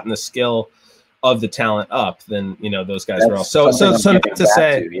gotten the skill of the talent up, then you know those guys are all so not to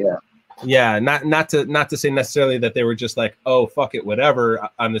say not to say necessarily that they were just like, oh fuck it, whatever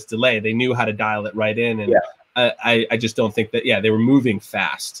on this delay. They knew how to dial it right in, and I just don't think that they were moving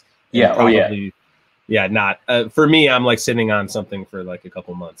fast. Not for me. I'm like sitting on something for like a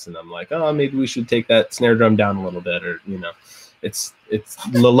couple months, and I'm like, oh, maybe we should take that snare drum down a little bit, or you know, it's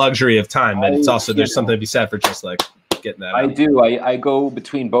the luxury of time, but it's also there's something to be said for just like getting that. I go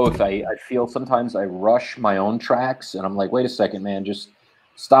between both. I feel sometimes I rush my own tracks, and I'm like, wait a second, man, just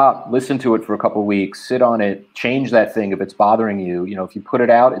stop, listen to it for a couple of weeks, sit on it, change that thing if it's bothering you. You know, if you put it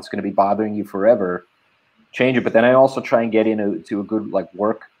out, it's going to be bothering you forever. Change it. But then I also try and get into a good like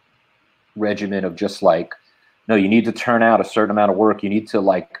work regimen of just like, no, you need to turn out a certain amount of work. You need to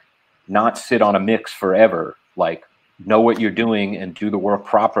like not sit on a mix forever. Like know what you're doing and do the work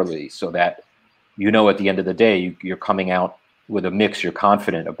properly so that, you know, at the end of the day, you're coming out with a mix you're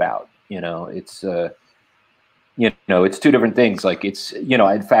confident about. You know, it's you know, it's two different things. Like it's, you know,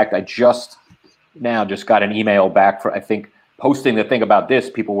 in fact, I just got an email back for, I think, posting the thing about this.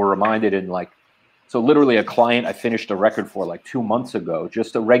 People were reminded, and like, so literally a client I finished a record for like 2 months ago,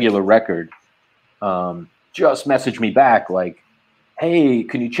 just a regular record, just messaged me back like, hey,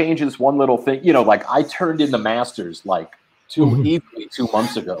 can you change this one little thing? You know, like I turned in the masters like easily 2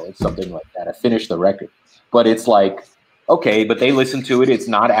 months ago or something like that. I finished the record, but it's like, okay, but they listened to it. It's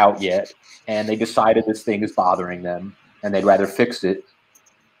not out yet. And they decided this thing is bothering them and they'd rather fix it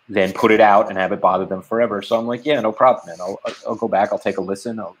than put it out and have it bother them forever. So I'm like, yeah, no problem, man. I'll go back. I'll take a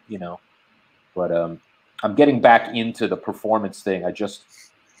listen. You know, but I'm getting back into the performance thing. I just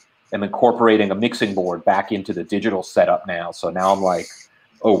am incorporating a mixing board back into the digital setup now. So now I'm like,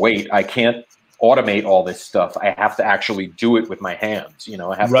 oh, wait, I can't automate all this stuff. I have to actually do it with my hands. You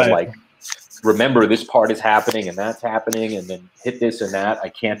know, I have to like remember this part is happening and that's happening and then hit this and that. I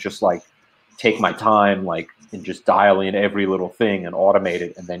can't just like take my time like and just dial in every little thing and automate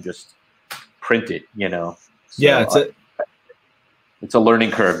it and then just print it, you know. So yeah, it's a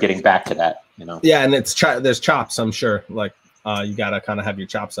learning curve getting back to that, you know. Yeah, and there's chops, I'm sure. Like you gotta kind of have your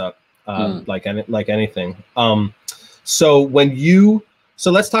chops up, like anything. So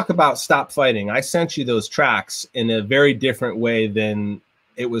let's talk about Stop Fighting. I sent you those tracks in a very different way than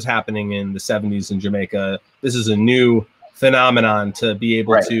it was happening in the 70s in Jamaica. This is a new phenomenon to be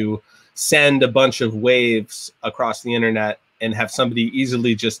able to send a bunch of waves across the internet and have somebody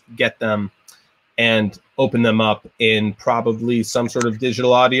easily just get them and open them up in probably some sort of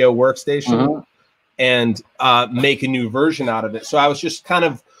digital audio workstation and make a new version out of it. So I was just kind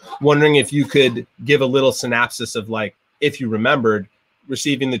of wondering if you could give a little synopsis of like, if you remembered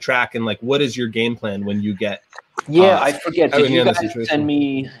receiving the track and like, what is your game plan when you get I forget. Did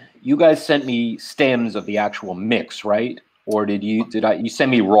you guys send me stems of the actual mix, right? Or did you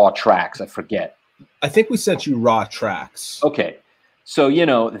send me raw tracks? I forget. I think we sent you raw tracks. Okay. So, you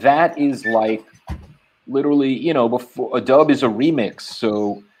know, that is like literally, you know, before a dub is a remix.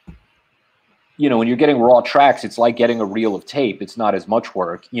 So, you know, when you're getting raw tracks, it's like getting a reel of tape. It's not as much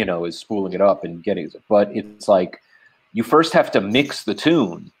work, you know, as spooling it up and getting it. But it's like you first have to mix the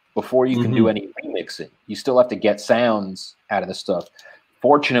tune before you can do any remixing. You still have to get sounds out of the stuff.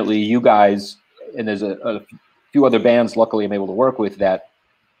 Fortunately, you guys, and there's a few other bands, luckily I'm able to work with that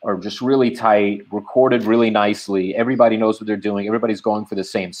are just really tight, recorded really nicely. Everybody knows what they're doing. Everybody's going for the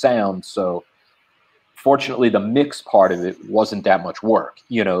same sound. So fortunately, the mix part of it wasn't that much work.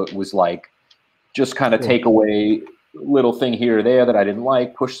 You know, it was like just kind of take away little thing here or there that I didn't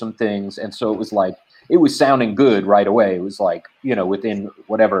like, push some things. And so it was like, it was sounding good right away. It was like, you know, within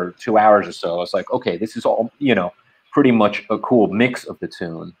whatever 2 hours or so, I was like, okay, this is all, you know, pretty much a cool mix of the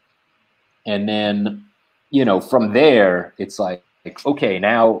tune. And then, you know, from there, it's like, okay,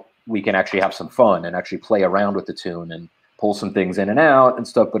 now we can actually have some fun and actually play around with the tune and pull some things in and out and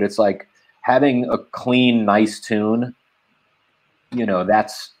stuff. But it's like having a clean, nice tune, you know,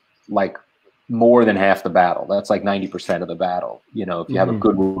 that's like more than half the battle. That's like 90% of the battle. You know, if you have a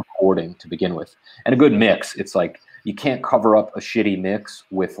good recording to begin with and a good mix, it's like you can't cover up a shitty mix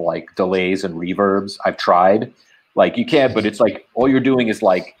with like delays and reverbs. I've tried, like you can't, but it's like all you're doing is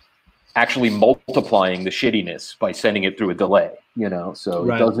like actually multiplying the shittiness by sending it through a delay, you know, so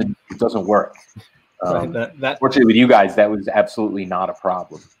it doesn't work. Fortunately with you guys, that was absolutely not a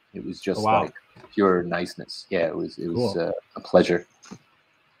problem. It was just like pure niceness. Yeah, it was cool. A pleasure.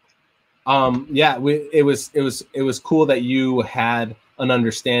 Yeah, it was cool that you had an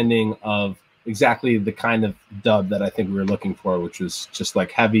understanding of exactly the kind of dub that I think we were looking for, which was just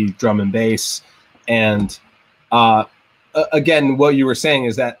like heavy drum and bass. And again, what you were saying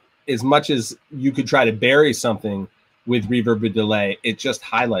is that as much as you could try to bury something with reverb or delay, it just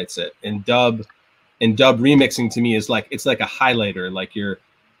highlights it. And dub remixing to me is like, it's like a highlighter, like you're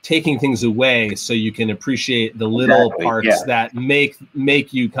taking things away so you can appreciate the little parts that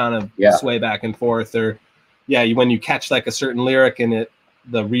make you kind of sway back and forth. Or when you catch like a certain lyric and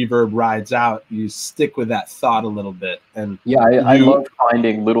the reverb rides out, you stick with that thought a little bit. And I love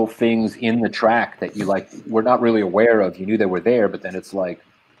finding little things in the track that you like were not really aware of. You knew they were there, but then it's like,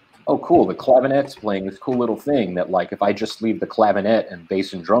 oh cool, the clavinet's playing this cool little thing that like if I just leave the clavinet and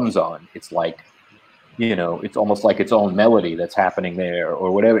bass and drums on, it's like, you know, it's almost like its own melody that's happening there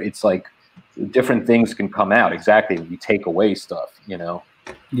or whatever. It's like different things can come out exactly when you take away stuff, you know?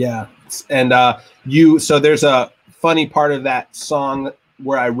 Yeah. And so there's a funny part of that song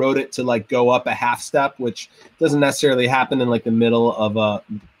where I wrote it to like go up a half step, which doesn't necessarily happen in like the middle of a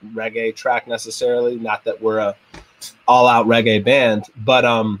reggae track necessarily. Not that we're a all out reggae band, but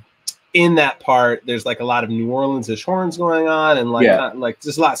in that part, there's like a lot of New Orleans-ish horns going on and like, kind of, like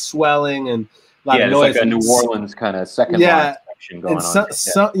just a lot of swelling and a lot of noise. Like a New Orleans kind of second line section going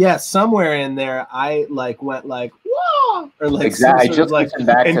on. Somewhere in there, I like went like, whoa, or like exactly. I just listened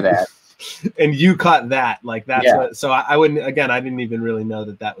back to that. And you caught that, like that's what. So I wouldn't. Again, I didn't even really know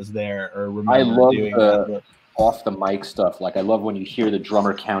that was there or remember. I love doing the off the mic stuff. Like I love when you hear the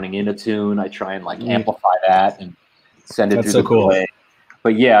drummer counting in a tune. I try and like amplify that and send it through the delay.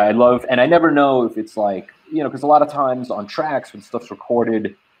 But yeah, I love, and I never know if it's like, you know, because a lot of times on tracks when stuff's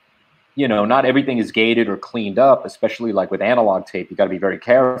recorded, you know, not everything is gated or cleaned up, especially like with analog tape. You got to be very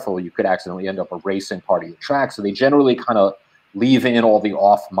careful. You could accidentally end up erasing part of your track. So they generally kind of leave in all the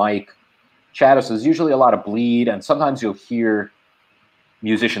off mic chatter. So there's usually a lot of bleed, and sometimes you'll hear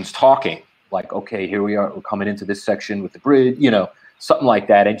musicians talking like, okay, here we are, we're coming into this section with the bridge, you know, something like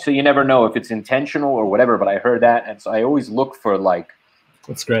that. And so you never know if it's intentional or whatever, but I heard that. And so I always look for like,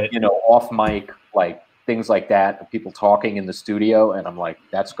 that's great, you know, off mic, like things like that, people talking in the studio. And I'm like,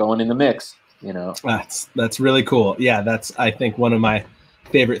 that's going in the mix, you know? That's really cool. Yeah. That's, I think, one of my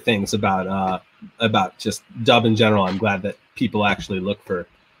favorite things about just dub in general. I'm glad that people actually look for,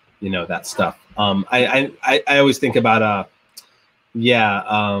 you know, that stuff. I always think about,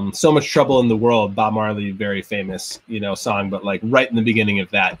 So Much Trouble in the World, Bob Marley, very famous, you know, song, but like right in the beginning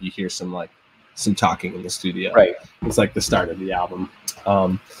of that, you hear some talking in the studio. Right. It's like the start of the album.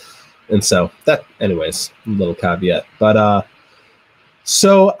 And so that, anyways, a little caveat, but,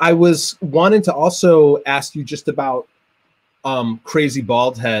 so I was wanting to also ask you just about, Crazy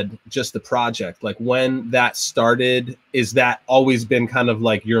Bald Head, just the project, like when that started, is that always been kind of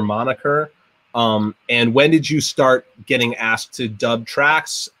like your moniker? And when did you start getting asked to dub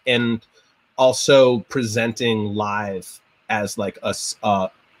tracks and also presenting live as like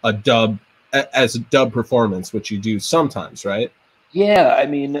a dub performance, which you do sometimes, right? Yeah, I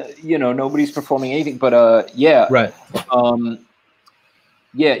mean, you know, nobody's performing anything, but yeah, right.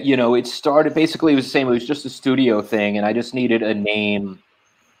 Yeah, you know, it started basically, it was the same. It was just a studio thing, and I just needed a name.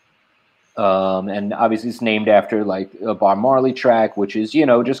 And obviously it's named after like a Bob Marley track, which is, you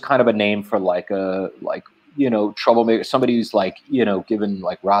know, just kind of a name for like you know, troublemaker, somebody who's like, you know, giving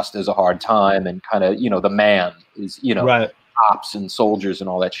like Rastas a hard time and kind of, you know, the man is, you know, right. Ops and soldiers and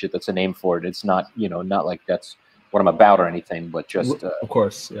all that shit. That's a name for it. It's not, you know, not like that's what I'm about or anything, but just, of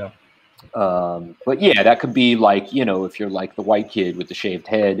course. Yeah. But yeah, that could be like, you know, if you're like the white kid with the shaved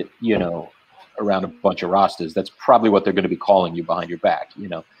head, you know, around a bunch of Rastas, that's probably what they're going to be calling you behind your back, you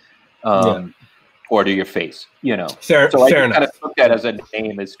know? or to your face, you know. Fair so I just enough. kind of took that as a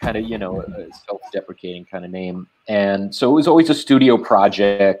name, as kind of, you know, a self-deprecating kind of name. And so it was always a studio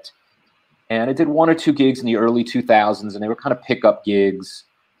project. And I did 1 or 2 gigs in the early 2000s, and they were kind of pickup gigs.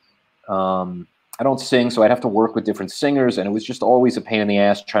 I don't sing, so I'd have to work with different singers, and it was just always a pain in the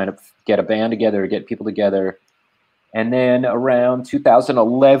ass trying to get a band together, get people together. And then around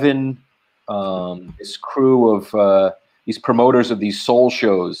 2011, this crew of these promoters of these soul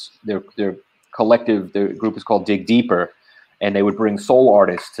shows, their collective, their group is called Dig Deeper, and they would bring soul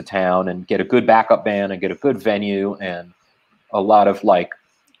artists to town and get a good backup band and get a good venue and a lot of like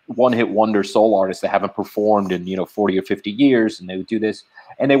one-hit wonder soul artists that haven't performed in, you know, 40 or 50 years, and they would do this.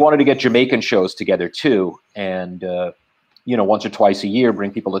 And they wanted to get Jamaican shows together too, and you know, once or twice a year,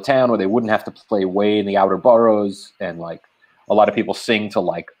 bring people to town where they wouldn't have to play way in the outer boroughs, and like a lot of people sing to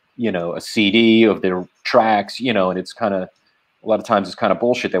like, you know, a CD of their tracks, you know, and it's kind of, a lot of times it's kind of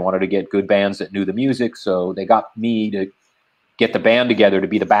bullshit. They wanted to get good bands that knew the music, so they got me to get the band together to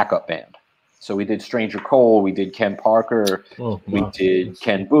be the backup band. So we did Stranger Cole, we did Ken Parker, we did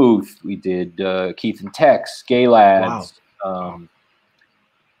Ken Booth, we did Keith and Tex, Gay Lads.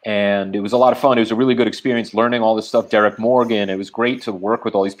 And it was a lot of fun. It was a really good experience learning all this stuff. Derek Morgan. It was great to work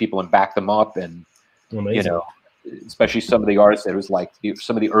with all these people and back them up. And, you know, especially some of the artists that was like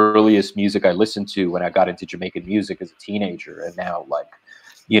some of the earliest music I listened to when I got into Jamaican music as a teenager. And now, like,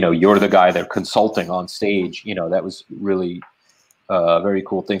 you know, you're the guy they're consulting on stage. You know, that was really a very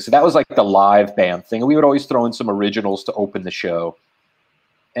cool thing. So that was like the live band thing. We would always throw in some originals to open the show.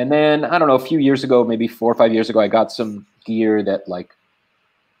 And then, I don't know, a few years ago, maybe 4 or 5 years ago, I got some gear that like,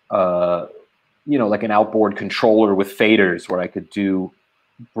 you know, like an outboard controller with faders where I could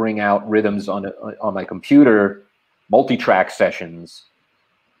bring out rhythms on my computer, multi-track sessions,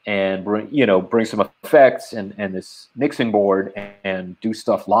 and bring some effects and this mixing board and do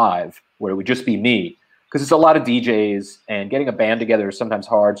stuff live where it would just be me. Because it's a lot of DJs, and getting a band together is sometimes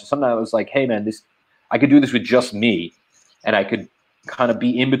hard. So sometimes I was like, hey man, I could do this with just me, and I could kind of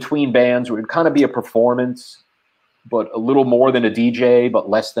be in between bands where it'd kind of be a performance, but a little more than a DJ, but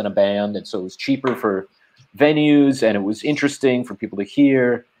less than a band. And so it was cheaper for venues, and it was interesting for people to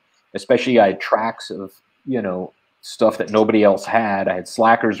hear. Especially I had tracks of, you know, stuff that nobody else had. I had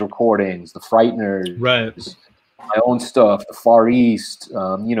Slackers recordings, the Frighteners, right, my own stuff, the Far East.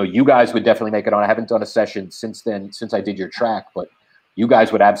 You know, you guys would definitely make it on. I haven't done a session since then, since I did your track, but you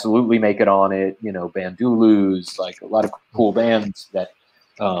guys would absolutely make it on it. You know, Bandulus, like a lot of cool bands that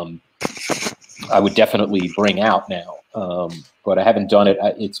I would definitely bring out now. But I haven't done it.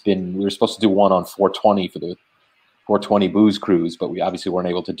 We were supposed to do one on 420 for the 420 Booze Cruise, but we obviously weren't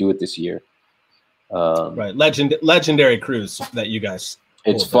able to do it this year. Right. Legendary cruise that you guys.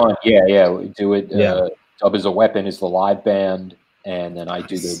 It's fun. There. Yeah. We do it. Yeah. Dub is a Weapon is the live band. And then I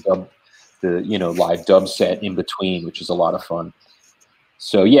do the you know, live dub set in between, which is a lot of fun.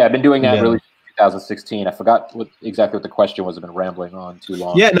 So yeah, I've been doing that really 2016. I forgot exactly what the question was. I've been rambling on too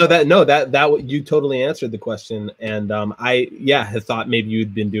long. Yeah, that you totally answered the question, and I had thought maybe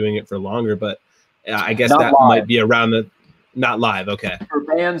you'd been doing it for longer, but I guess that might be around not live. Okay. For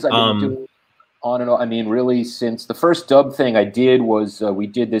bands, I've been doing on and on. I mean, really, since the first dub thing I did was we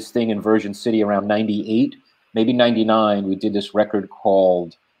did this thing in Virgin City around '98, maybe '99. We did this record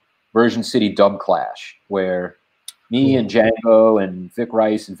called Virgin City Dub Clash, where me and Django and Vic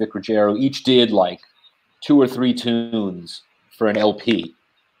Rice and Vic Ruggiero each did like 2 or 3 tunes for an LP.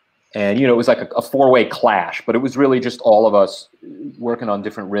 And, you know, it was like a 4-way clash, but it was really just all of us working on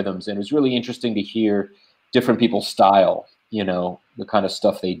different rhythms. And it was really interesting to hear different people's style, you know, the kind of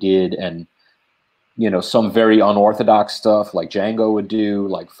stuff they did. And, you know, some very unorthodox stuff like Django would do,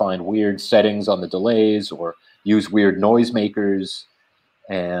 like find weird settings on the delays or use weird noisemakers.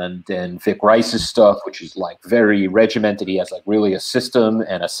 And then Vic Rice's stuff, which is like very regimented. He has like really a system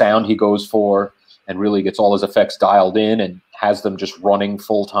and a sound he goes for, and really gets all his effects dialed in and has them just running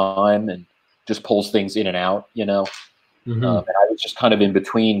full time and just pulls things in and out, you know. And I was just kind of in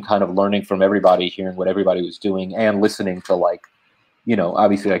between, kind of learning from everybody, hearing what everybody was doing and listening to, like, you know,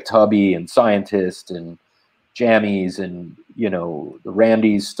 obviously like Tubby and Scientist and Jammies and, you know, the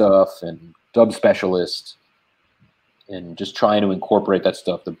Randy's stuff and Dub Specialist, and just trying to incorporate that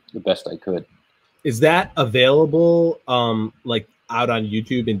stuff the best I could. Is that available like out on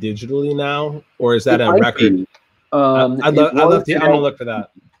YouTube and digitally now, or is that a record? I'm gonna look for that.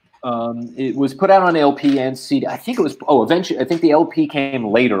 It was put out on LP and CD. I think it was eventually. I think the LP came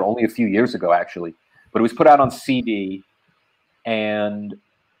later, only a few years ago actually, but it was put out on CD, and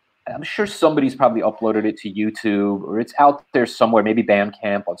I'm sure somebody's probably uploaded it to YouTube, or it's out there somewhere, maybe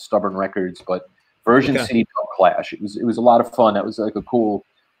Bandcamp on Stubborn Records. But Virgin City Dub Clash. It was a lot of fun. That was like a cool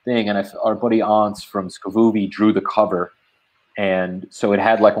thing, and our buddy Ants from Skavuvi drew the cover, and so it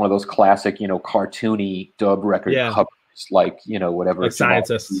had like one of those classic, you know, cartoony dub record covers, like, you know, whatever, like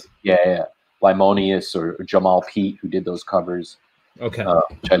Scientists, Limonius or Jamal Pete, who did those covers, okay,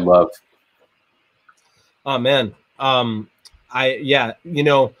 which I love. Oh man, you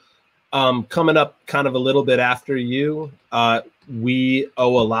know, coming up kind of a little bit after you, we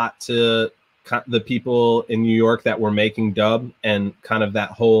owe a lot to the people in New York that were making dub and kind of that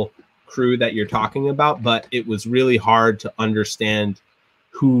whole crew that you're talking about, but it was really hard to understand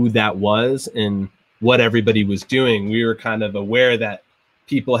who that was and what everybody was doing. We were kind of aware that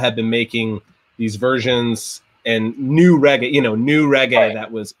people had been making these versions and new reggae,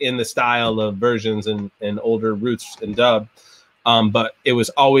 that was in the style of versions and older roots and dub. But it was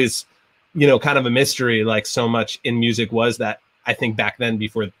always, you know, kind of a mystery, like so much in music was, that I think back then,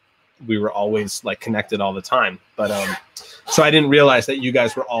 before we were always like connected all the time. But so I didn't realize that you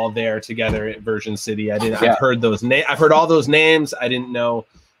guys were all there together at Version City. I've heard those names. I've heard all those names. I didn't know,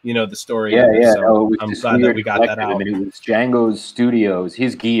 you know, the story. So I'm glad that we got that out. I mean, it was Django's studios,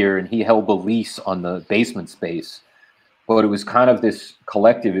 his gear, and he held the lease on the basement space. But it was kind of this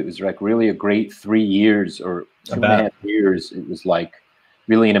collective. It was like really a great 3 years or 2.5 years. It was like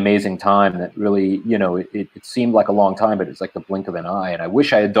really an amazing time that really, you know, it seemed like a long time, but it's like the blink of an eye. And I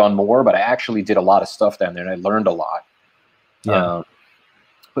wish I had done more, but I actually did a lot of stuff down there and I learned a lot.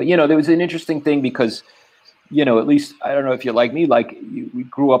 But, you know, there was an interesting thing because, you know, at least, I don't know if you're like me, like we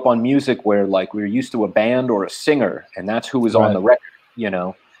grew up on music where like we were used to a band or a singer, and that's who was on the record, you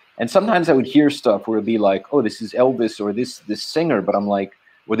know. And sometimes I would hear stuff where it'd be like, oh, this is Elvis or this singer, but I'm like,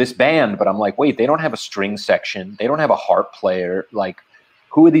 or this band, but I'm like, wait, they don't have a string section. They don't have a harp player. Like,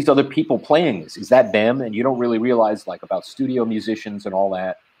 who are these other people playing this? Is that them? And you don't really realize like about studio musicians and all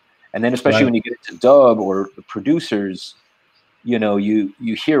that. And then especially when you get into dub or the producers, you know, you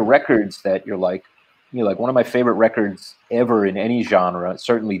hear records that you're like, you know, like one of my favorite records ever in any genre,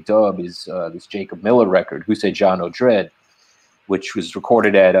 certainly dub, is this Jacob Miller record, Who Said Jah No Dread, which was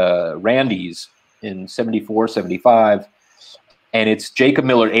recorded at Randy's in 74, 75. And it's Jacob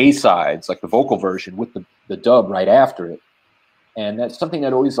Miller A-sides, like the vocal version with the dub right after it. And that's something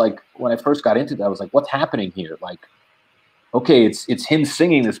that always, like, when I first got into that, I was like, what's happening here? Like, okay, it's him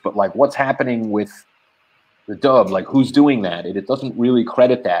singing this, but like, what's happening with the dub? Like, who's doing that? And it doesn't really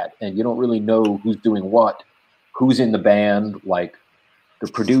credit that. And you don't really know who's doing what, who's in the band, like the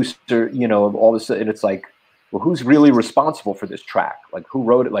producer, you know, of all this. And it's like, well, who's really responsible for this track? Like, who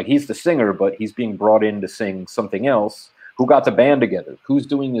wrote it? Like, he's the singer, but he's being brought in to sing something else. Who got the band together? Who's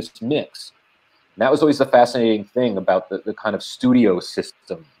doing this mix? And that was always the fascinating thing about the kind of studio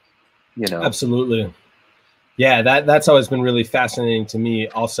system, you know? Absolutely. Yeah, that's always been really fascinating to me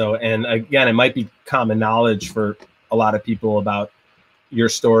also. And again, it might be common knowledge for a lot of people about your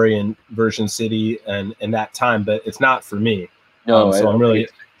story in Version City and that time, but it's not for me. No, so I'm really...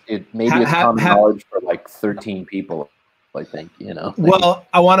 Maybe it's common knowledge for like 13 people, I think, you know. Well,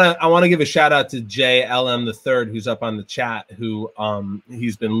 I wanna give a shout out to Jay LM the Third, who's up on the chat, who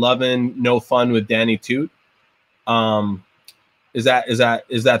he's been loving No Fun with Danny Toot. Is that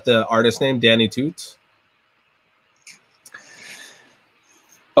the artist name, Danny Toot?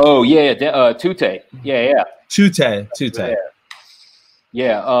 Oh yeah, Tute. Yeah. Tute.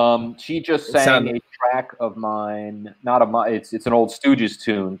 Yeah. She just sang a track of mine, not of mine. It's an old Stooges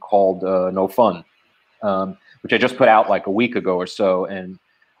tune called No Fun, which I just put out like a week ago or so. And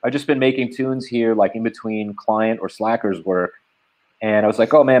I've just been making tunes here, like in between client or Slacker's work. And I was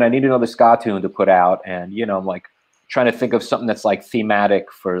like, oh man, I need another ska tune to put out. And, you know, I'm like trying to think of something that's like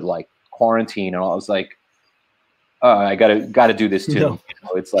thematic for like quarantine. And I was like, I gotta do this tune. You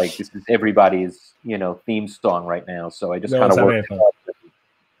know, it's like, this is everybody's, you know, theme song right now. So I just kind of worked it out,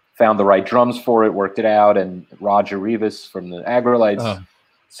 found the right drums for it, worked it out. And Roger Rivas from the Agrolites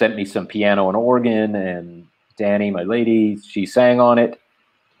sent me some piano and organ, and Danny, my lady, she sang on it.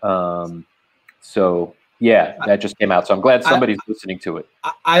 So yeah, that just came out. So I'm glad somebody's listening to it.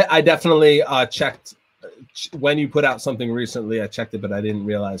 I definitely checked when you put out something recently. I checked it, but I didn't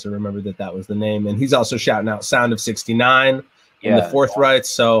realize or remember that was the name. And he's also shouting out Sound of 69 in the Forthrights.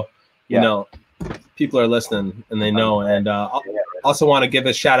 So, you know, people are listening and they know. And also want to give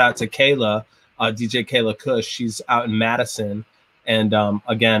a shout out to Kayla, DJ Kayla Kush. She's out in Madison. And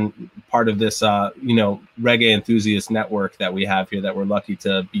again, part of this, you know, reggae enthusiast network that we have here, that we're lucky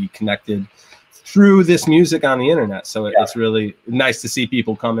to be connected through this music on the internet. So it's really nice to see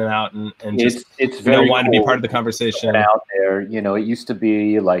people coming out and just it's very wanting to be part of the conversation out there. You know, it used to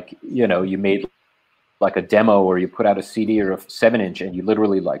be like, you know, you made like a demo or you put out a CD or a 7-inch and you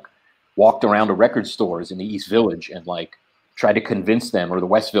literally like walked around to record stores in the East Village and like try to convince them, or the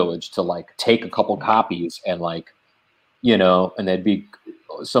West Village, to like take a couple copies and like, you know, and there'd be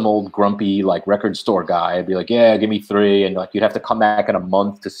some old grumpy like record store guy. I'd be like, yeah, give me 3. And like, you'd have to come back in a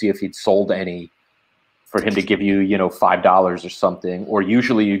month to see if he'd sold any for him to give you, you know, $5 or something. Or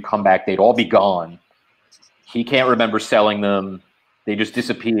usually you'd come back, they'd all be gone. He can't remember selling them. They just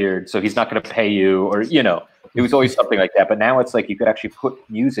disappeared. So he's not going to pay you, or, you know, it was always something like that. But now it's like, you could actually put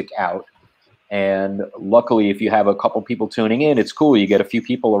music out. And luckily, if you have a couple people tuning in, it's cool. You get a few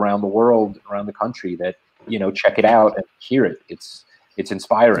people around the world, around the country that, you know, check it out and hear it. It's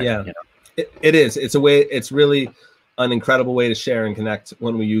inspiring. Yeah, you know? it is. It's a way. It's really an incredible way to share and connect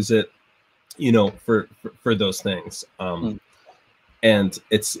when we use it, you know, for those things. And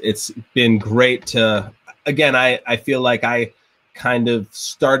it's been great to, again, I feel like I kind of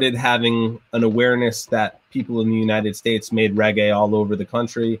started having an awareness that people in the United States made reggae all over the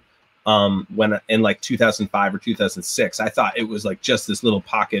country. When in like 2005 or 2006, I thought it was like just this little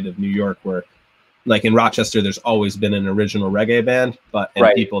pocket of New York where, like in Rochester, there's always been an original reggae band, but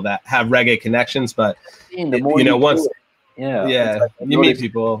and people that have reggae connections. But you know, once you meet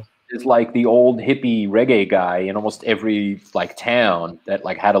people, it's like the old hippie reggae guy in almost every like town that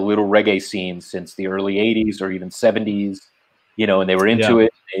like had a little reggae scene since the early 80s or even 70s, you know, and they were into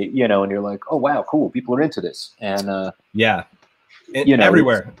it, you know, and you're like, oh wow, cool, people are into this, and you know,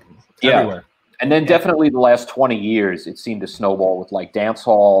 everywhere. And then definitely the last 20 years, it seemed to snowball with like dance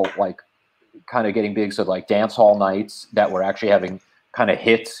hall, like kind of getting big. So like dance hall nights that were actually having kind of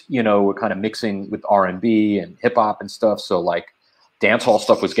hits, you know, were kind of mixing with R&B and hip hop and stuff. So like dance hall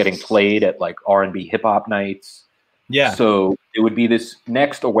stuff was getting played at like R&B hip hop nights. Yeah. So it would be this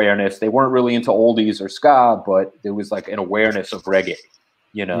next awareness. They weren't really into oldies or ska, but there was like an awareness of reggae,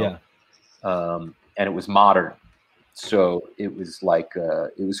 you know, and it was modern. So it was like,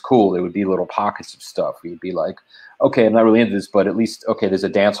 it was cool. There would be little pockets of stuff. You'd be like, okay, I'm not really into this, but at least, okay, there's a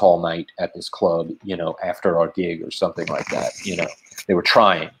dance hall night at this club, you know, after our gig or something like that. You know, they were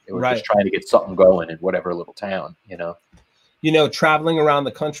trying. They were just trying to get something going in whatever little town, you know. You know, traveling around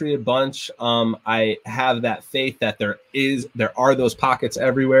the country a bunch, I have that faith that there are those pockets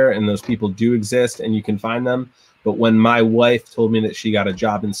everywhere, and those people do exist, and you can find them. But when my wife told me that she got a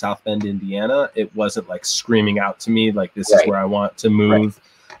job in South Bend, Indiana, it wasn't like screaming out to me like, this is where I want to move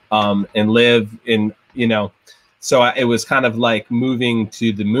and live in, you know. So it was kind of like moving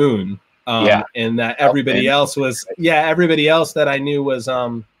to the moon. And that everybody else was, everybody else that I knew was,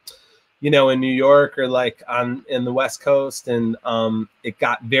 you know, in New York or like in the West Coast. And it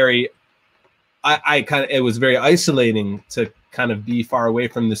got very, it was very isolating to kind of be far away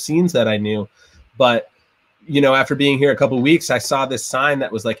from the scenes that I knew. But you know, after being here a couple of weeks, I saw this sign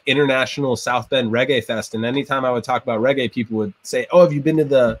that was like International South Bend Reggae Fest. And anytime I would talk about reggae, people would say, oh, have you been to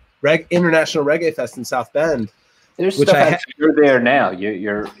the International Reggae Fest in South Bend? There's stuff you're there now.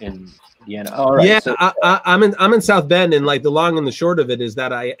 You're in Indiana. All right. Yeah, so I'm in South Bend, and like the long and the short of it is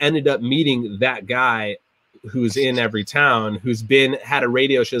that I ended up meeting that guy who's in every town, who's had a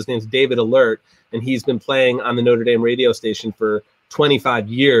radio show. His name's David Alert, and he's been playing on the Notre Dame radio station for 25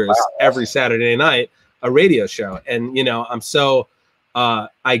 years every Saturday night. A radio show. And you know, I'm so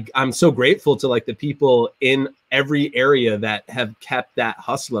I'm so grateful to like the people in every area that have kept that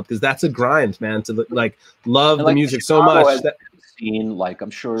hustle up, because that's a grind, man, to like love the music so much. That scene, like I'm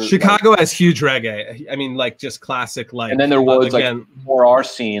sure Chicago has huge reggae. I mean, like just classic, like, and then there was again, like more our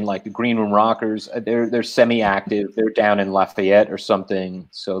scene, like the Green Room Rockers, they're semi-active, they're down in Lafayette or something,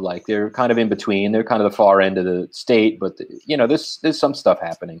 so like they're kind of in between, they're kind of the far end of the state, but you know, there's some stuff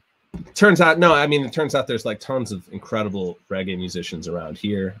happening. Turns out, no, I mean, it turns out there's like tons of incredible reggae musicians around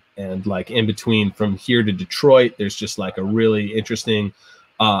here. And like in between from here to Detroit, there's just like a really interesting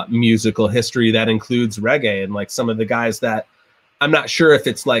musical history that includes reggae. And like some of the guys that I'm not sure if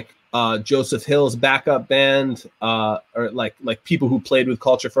it's like Joseph Hill's backup band or like people who played with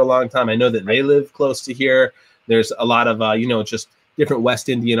Culture for a long time. I know that they live close to here. There's a lot of, you know, just different West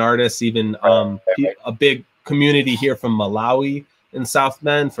Indian artists, even a big community here from Malawi in South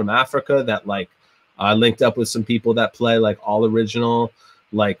Bend, from Africa, that like I linked up with some people that play like all original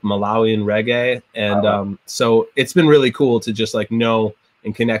like Malawian reggae. And so it's been really cool to just like know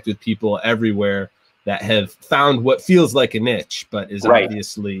and connect with people everywhere that have found what feels like a niche, but is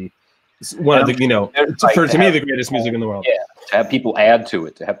obviously one of the, you know, to me, the greatest music in the world. Yeah, to have people add to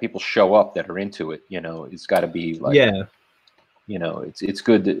it, to have people show up that are into it, you know, it's got to be like, you know, it's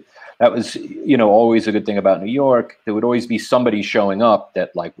good that was, you know, always a good thing about New York. There would always be somebody showing up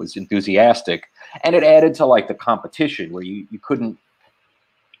that like was enthusiastic, and it added to like the competition where you couldn't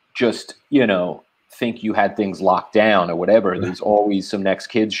just, you know, think you had things locked down or whatever. There's always some next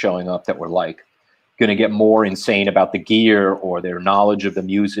kids showing up that were like going to get more insane about the gear or their knowledge of the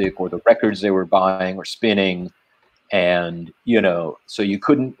music or the records they were buying or spinning. And, you know, so you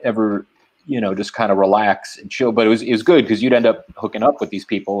couldn't ever, you know, just kind of relax and chill. But it was good because you'd end up hooking up with these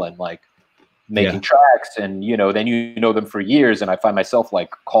people and like making tracks, and, you know, then you know them for years. And I find myself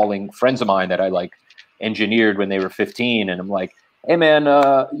like calling friends of mine that I like engineered when they were 15. And I'm like, hey man,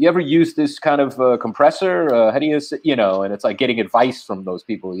 you ever use this kind of compressor? How do you know, and it's like getting advice from those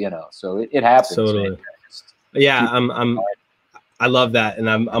people, you know, so it happens. Totally. Yeah. I love that. And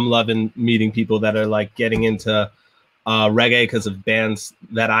I'm loving meeting people that are like getting into reggae because of bands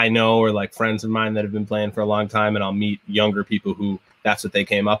that I know, or like friends of mine that have been playing for a long time. And I'll meet younger people who that's what they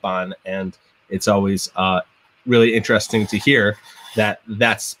came up on. And it's always really interesting to hear that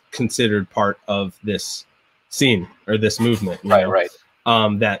that's considered part of this scene or this movement, right.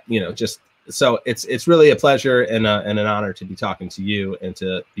 That, you know, just so it's really a pleasure and an honor to be talking to you and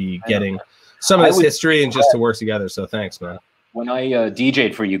to be getting some of this history and just to work together. So thanks, man. When I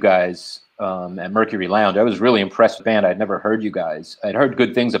DJ'd for you guys at Mercury Lounge, I was really impressed with the band. I'd never heard you guys. I'd heard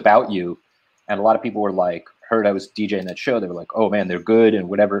good things about you, and a lot of people were like, heard I was DJing that show. They were like, oh man, they're good and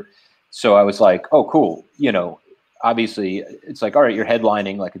whatever. So I was like, oh cool, you know. Obviously, it's like, all right, you're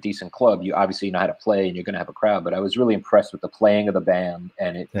headlining like a decent club. You obviously know how to play and you're going to have a crowd. But I was really impressed with the playing of the band.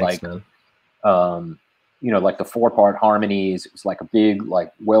 And it you know, like the 4-part harmonies. It was like a big,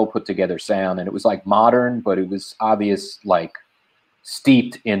 like well put together sound. And it was like modern, but it was obvious, like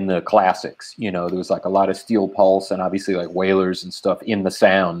steeped in the classics. You know, there was like a lot of Steel Pulse and obviously like Wailers and stuff in the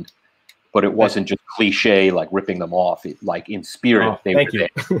sound. But it wasn't just cliche, like ripping them off. It, like in spirit, they were there.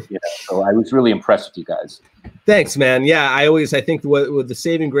 You know? So I was really impressed with you guys. Thanks, man. Yeah, I think what the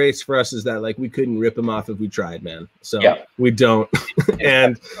saving grace for us is that like we couldn't rip them off if we tried, man. So we don't.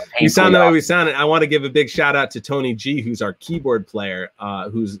 And we sound the way we sounded. I want to give a big shout out to Tony G, who's our keyboard player,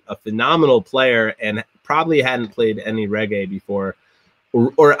 who's a phenomenal player and probably hadn't played any reggae before.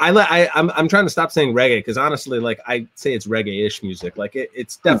 I'm trying to stop saying reggae because honestly, like I say it's reggae-ish music. Like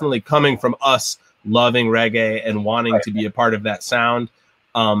it's definitely coming from us loving reggae and wanting to be a part of that sound.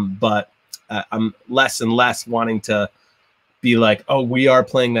 But I'm less and less wanting to be like, oh, we are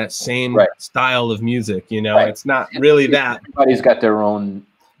playing that same style of music. You know, it's not really that. Everybody's got their own.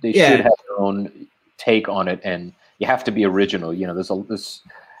 They should have their own take on it, and you have to be original. You know, there's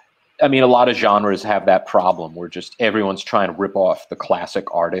I mean, a lot of genres have that problem where just everyone's trying to rip off the classic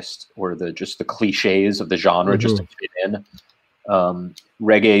artist or just the cliches of the genre just to fit in.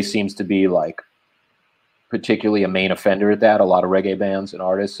 Reggae seems to be like particularly a main offender at that. A lot of reggae bands and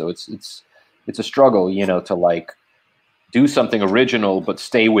artists, so it's a struggle, you know, to like do something original but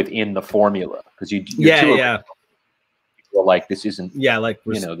stay within the formula because you feel like this isn't like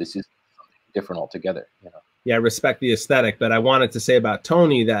you know, this is something different altogether, you know. Yeah, I respect the aesthetic, but I wanted to say about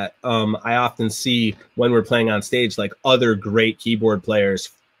Tony that I often see when we're playing on stage, like other great keyboard players,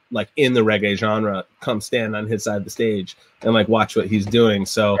 like in the reggae genre, come stand on his side of the stage and like watch what he's doing.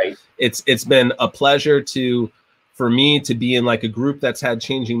 So it's been a pleasure for me to be in like a group that's had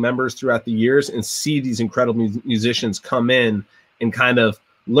changing members throughout the years and see these incredible musicians come in and kind of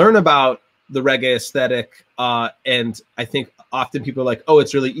learn about the reggae aesthetic. And I think often people are like, oh,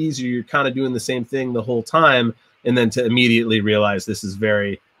 it's really easy. You're kind of doing the same thing the whole time. And then to immediately realize this is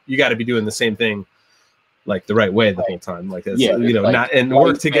you got to be doing the same thing like the right way the whole time. Like, that's, you know, not and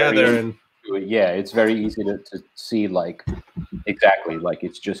work together. And it's very easy to see like, exactly. Like,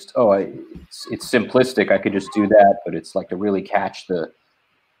 it's just, it's simplistic. I could just do that. But it's like to really catch the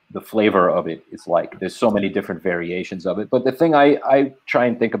flavor of it. It's like there's so many different variations of it. But the thing I try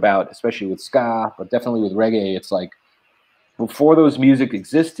and think about, especially with ska, but definitely with reggae, it's like before those music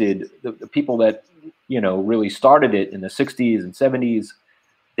existed, the people that, you know, really started it in the 60s and 70s,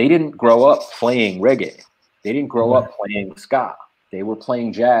 they didn't grow up playing reggae. They didn't grow up playing ska. They were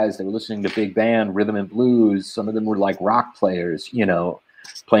playing jazz. They were listening to big band, rhythm and blues. Some of them were like rock players, you know,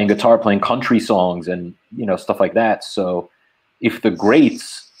 playing guitar, playing country songs and, you know, stuff like that. So if the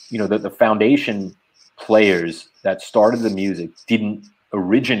greats, you know, the foundation players that started the music didn't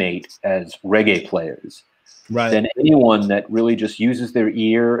originate as reggae players, then anyone that really just uses their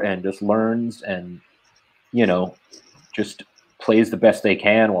ear and just learns and, you know, just plays the best they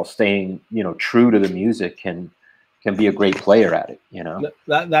can while staying, you know, true to the music can be a great player at it, you know.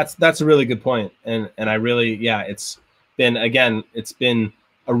 That's a really good point. And I really, it's been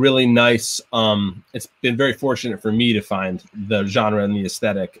a really nice, it's been very fortunate for me to find the genre and the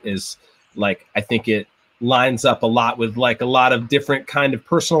aesthetic is like, I think it lines up a lot with like a lot of different kind of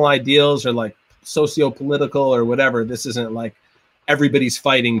personal ideals or like socio-political or whatever. This isn't like everybody's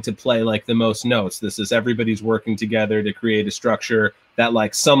fighting to play like the most notes. This is everybody's working together to create a structure that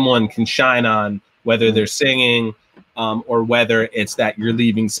like someone can shine on whether they're singing, or whether it's that you're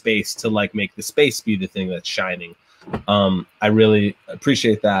leaving space to like make the space be the thing that's shining. I really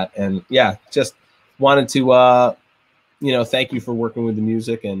appreciate that. And yeah, just wanted to, you know, thank you for working with the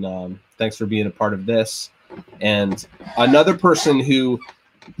music, and thanks for being a part of this. And another person who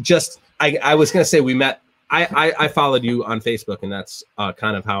just, I was going to say we met, I followed you on Facebook, and that's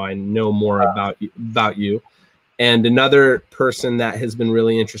kind of how I know more about you. And another person that has been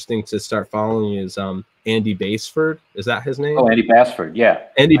really interesting to start following is Andy Basford. Is that his name? Oh, Andy Basford, yeah.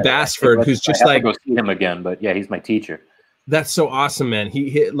 Andy Basford, who's just like, I have to go see him again, but yeah, he's my teacher. That's so awesome, man.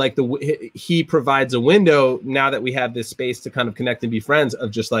 He provides a window now that we have this space to kind of connect and be friends,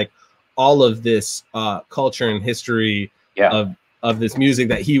 of just like all of this culture and history of this music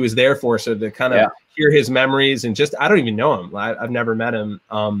that he was there for. So to kind of hear his memories, and just, I don't even know him. I've never met him.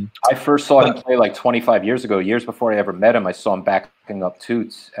 I first saw him play like 25 years ago. Years before I ever met him, I saw him backing up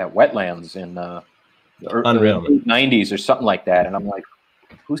Toots at Wetlands in the early 90s or something like that. And I'm like,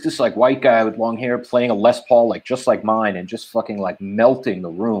 who's this like white guy with long hair playing a Les Paul like just like mine, and just fucking like melting the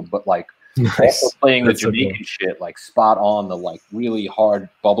room, but like also playing the Jamaican shit like spot on, the like really hard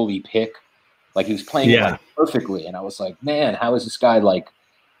bubbly pick. Like he was playing it like perfectly. And I was like, man, how is this guy like,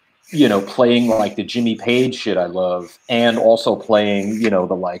 you know, playing like the Jimmy Page shit I love, and also playing, you know,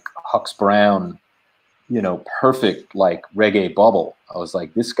 the like Hux Brown, you know, perfect like reggae bubble. I was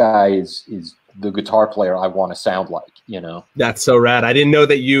like, this guy is the guitar player I want to sound like, you know. That's so rad. I didn't know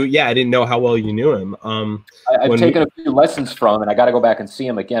that you, I didn't know how well you knew him. I've taken a few lessons from him, and I got to go back and see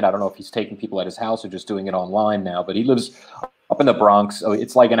him again. I don't know if he's taking people at his house or just doing it online now, but he lives up in the Bronx. So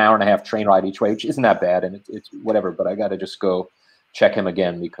it's like an 1.5-hour train ride each way, which isn't that bad. And it's whatever, but I got to just go check him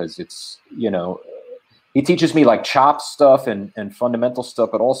again, because it's, you know, he teaches me like chop stuff and fundamental stuff,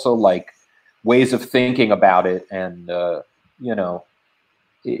 but also like ways of thinking about it. And, you know,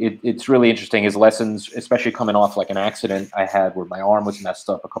 it's really interesting. His lessons, especially coming off like an accident I had where my arm was messed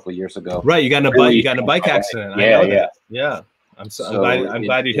up a couple of years ago. Right. You got in a bike accident. Yeah. I'm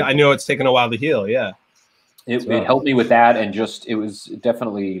glad you, I know it's taken a while to heal. Yeah. It helped me with that. And just, it was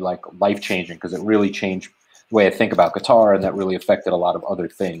definitely like life-changing, because it really changed the way I think about guitar, and that really affected a lot of other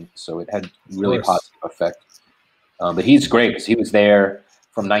things. So it had really positive effect. But he's great, because he was there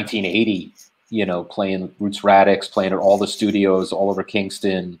from 1980, you know, playing Roots Radix, playing at all the studios all over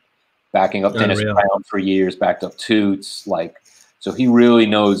Kingston, backing up Dennis Brown for years, backed up Toots. Like, so he really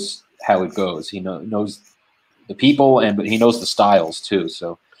knows how it goes. He knows the people, but he knows the styles too.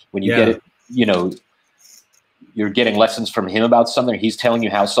 So when you get it, you know, you're getting lessons from him about something, he's telling you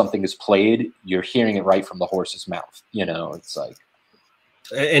how something is played, you're hearing it right from the horse's mouth. You know, it's like,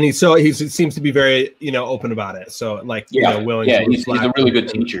 and he seems to be very, you know, open about it. So like, you know, willing. Yeah, he's a really good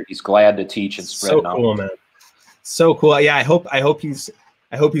teacher. He's glad to teach and spread knowledge. Cool, man. So cool. Yeah, I hope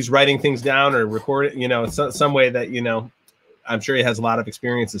he's writing things down or recording, you know, some way that, you know, I'm sure he has a lot of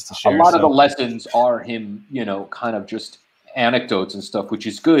experiences to share. A lot of the lessons are him, you know, kind of just anecdotes and stuff, which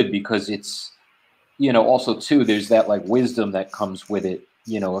is good, because it's, you know, also too, there's that like wisdom that comes with it,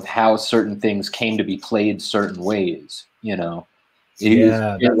 you know, of how certain things came to be played certain ways, you know.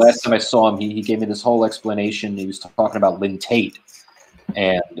 Last time I saw him, he gave me this whole explanation. He was talking about Lynn Tate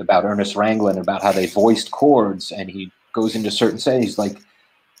and about Ernest Ranglin, about how they voiced chords, and he goes into certain settings like,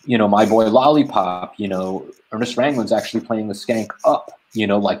 you know, My Boy Lollipop, you know, Ernest Ranglin's actually playing the skank up, you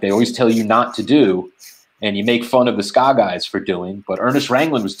know, like they always tell you not to do, and you make fun of the ska guys for doing, but Ernest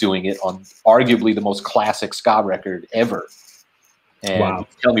Ranglin was doing it on arguably the most classic ska record ever. And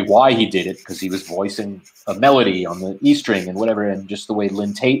tell me why he did it, because he was voicing a melody on the E string and whatever, and just the way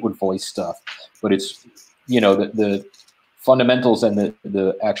Lynn Tate would voice stuff. But it's, you know, the fundamentals and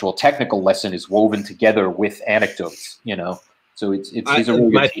the actual technical lesson is woven together with anecdotes, you know. So he's a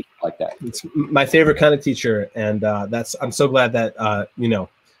really good teacher like that. It's my favorite kind of teacher, and I'm so glad that you know,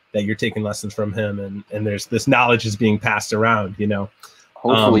 that you're taking lessons from him, and there's this knowledge is being passed around, you know.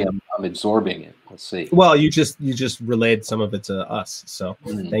 Hopefully I'm absorbing it. Let's see. Well, you just relayed some of it to us, so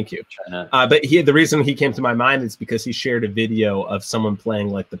thank you. But the reason he came to my mind is because he shared a video of someone playing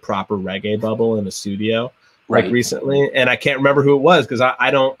like the proper reggae bubble in a studio like recently, and I can't remember who it was, because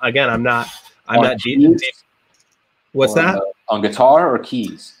I don't, again, I'm not deep. What's that? On guitar or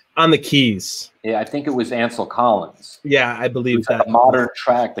keys? On the keys. Yeah, I think it was Ansel Collins. Yeah, I believe that. Like a modern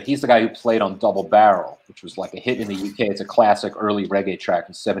track, but he's the guy who played on Double Barrel, which was like a hit in the UK. It's a classic early reggae track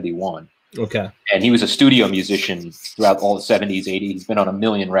in '71. Okay. And he was a studio musician throughout all the '70s, '80s. He's been on 1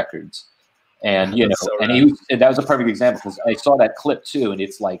 million records. And, you know, that was a perfect example, because I saw that clip too, and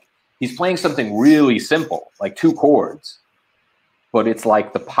it's like he's playing something really simple, like 2 chords, but it's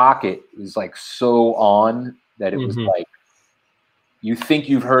like the pocket is like so on that it was like, you think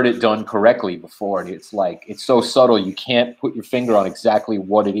you've heard it done correctly before, and it's like, it's so subtle, you can't put your finger on exactly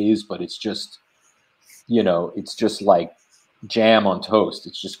what it is, but it's just, you know, it's just like jam on toast.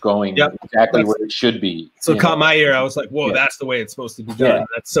 It's just going exactly where it should be. So it caught my ear. I was like, whoa, that's the way it's supposed to be done. Yeah.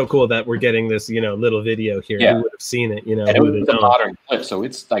 That's so cool that we're getting this, you know, little video here. Yeah. Who would have seen it, you know? And it was a modern clip, so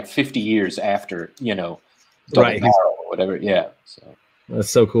it's like 50 years after, you know, double barrel or whatever. Yeah. So that's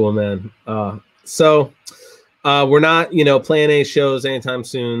so cool, man. We're not, you know, playing any shows anytime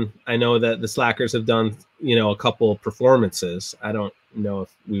soon. I know that the Slackers have done, you know, a couple performances. I don't know if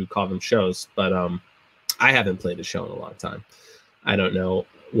we would call them shows, but I haven't played a show in a long time. I don't know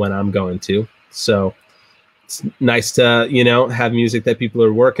when I'm going to. So it's nice to, you know, have music that people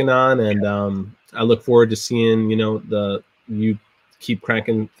are working on, and I look forward to seeing, you know, you keep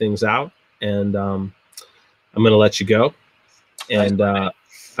cranking things out, and I'm gonna let you go. And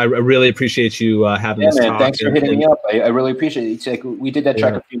I really appreciate you having this talk. Thanks for hitting me up. I really appreciate it. It's like we did that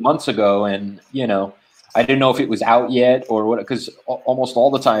track a few months ago, and you know, I didn't know if it was out yet or what, because almost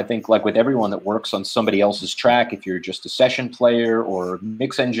all the time, I think, like with everyone that works on somebody else's track, if you're just a session player or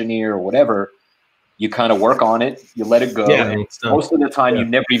mix engineer or whatever, you kind of work on it, you let it go. Yeah, and most of the time, you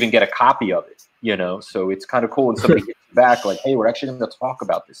never even get a copy of it, you know? So it's kind of cool when somebody gets back, like, hey, we're actually going to talk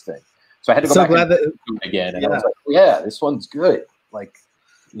about this thing. So I had to go back and do it again. And I was like, yeah, this one's good. Like,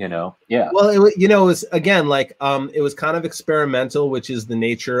 you know, Well, you know, it was, again, like, it was kind of experimental, which is the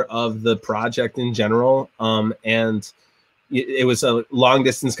nature of the project in general. And it was a long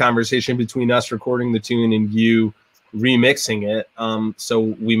distance conversation between us recording the tune and you remixing it. So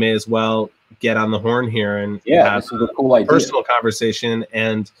we may as well get on the horn here and have this is a cool idea. Personal conversation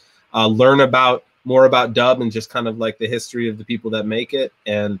and learn more about dub and just kind of like the history of the people that make it.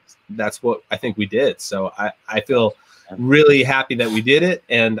 And that's what I think we did. So I feel really happy that we did it,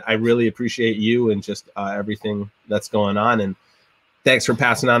 and I really appreciate you and just everything that's going on. And thanks for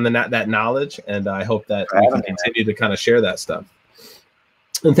passing on that knowledge. And I hope that we can continue to kind of share that stuff.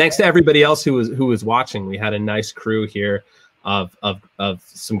 And thanks to everybody else who was watching. We had a nice crew here of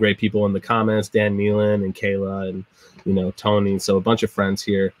some great people in the comments, Dan Nealon and Kayla and, you know, Tony. So a bunch of friends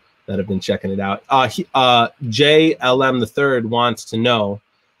here that have been checking it out. JLM III wants to know,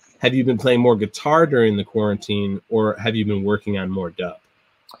 have you been playing more guitar during the quarantine, or have you been working on more dub?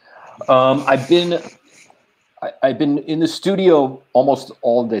 I've been in the studio almost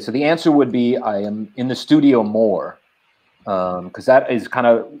all day. So the answer would be I am in the studio more, because that is kind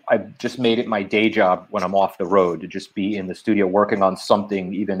of, I've just made it my day job when I'm off the road to just be in the studio working on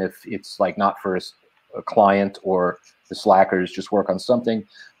something, even if it's like not for a client or the Slackers, just work on something.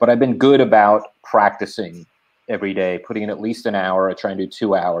 But I've been good about practicing every day, putting in at least an hour. I try and do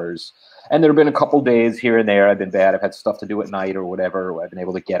 2 hours. And there have been a couple days here and there I've been bad. I've had stuff to do at night or whatever. I've been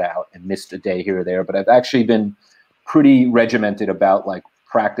able to get out and missed a day here or there. But I've actually been pretty regimented about like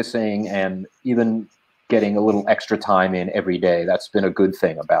practicing and even getting a little extra time in every day. That's been a good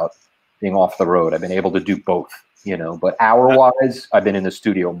thing about being off the road. I've been able to do both, you know, but hour-wise, I've been in the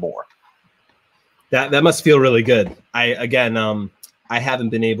studio more. That must feel really good. I haven't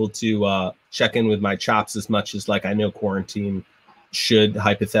been able to check in with my chops as much as like I know quarantine should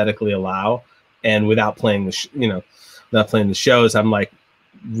hypothetically allow. And without playing not playing the shows, I'm like,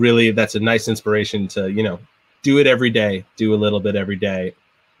 really, that's a nice inspiration to, you know, do it every day, do a little bit every day,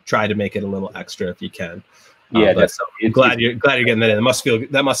 try to make it a little extra if you can. Yeah, so I'm glad you're getting that in.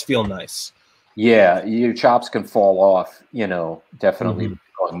 That must feel nice. Yeah, your chops can fall off, you know, definitely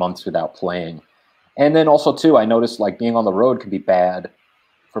going months without playing. And then also too, I noticed like being on the road can be bad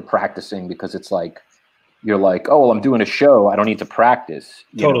for practicing, because it's like, you're like, oh, well, I'm doing a show, I don't need to practice.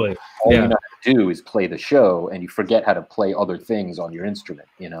 Totally. All you know how to do is play the show, and you forget how to play other things on your instrument,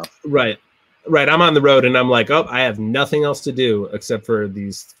 you know? Right. I'm on the road and I'm like, oh, I have nothing else to do except for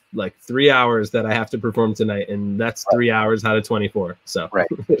these like 3 hours that I have to perform tonight. And that's 3 hours out of 24. So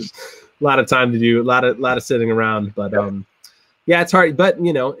there's a lot of time to do, a lot of sitting around, but yeah, it's hard, but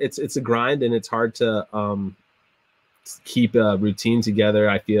you know, it's a grind, and it's hard to keep a routine together.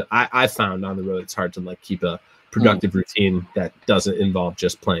 I feel I found on the road it's hard to like keep a productive routine that doesn't involve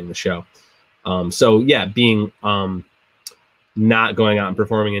just playing the show. So yeah, being not going out and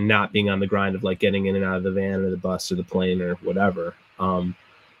performing and not being on the grind of like getting in and out of the van or the bus or the plane or whatever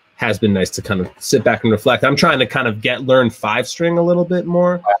has been nice to kind of sit back and reflect. I'm trying to kind of learn 5-string a little bit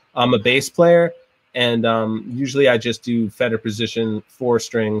more. I'm a bass player, and usually I just do Feder position 4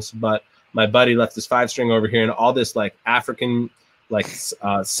 strings, but my buddy left his 5-string over here, and all this like African, like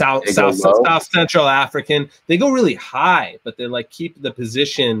South Central African, they go really high, but they like keep the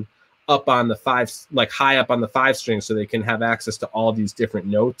position up on the 5, like high up on the 5-string, so they can have access to all these different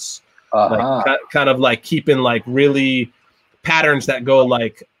notes, like kind of like keeping like really patterns that go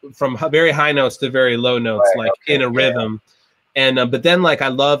like from very high notes to very low notes, like in a rhythm. And but then like I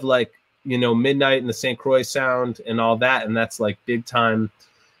love like, you know, Midnight and the St. Croix sound and all that, and that's like big time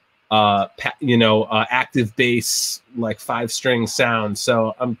you know, active bass, like 5-string sound.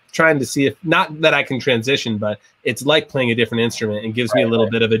 So I'm trying to see if, not that I can transition, but it's like playing a different instrument and gives me a little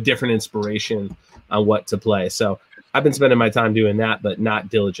bit of a different inspiration on what to play. So I've been spending my time doing that, but not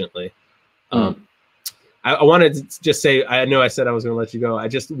diligently. I wanted to just say, I know I said I was going to let you go.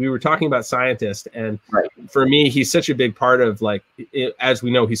 We were talking about Scientist, and for me, he's such a big part of, like, as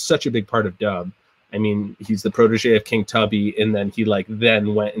we know, he's such a big part of dub. I mean, he's the protege of King Tubby, and then he like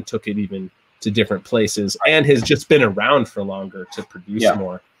then went and took it even to different places, and has just been around for longer to produce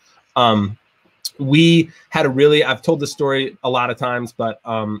more. We had a really, I've told this story a lot of times, but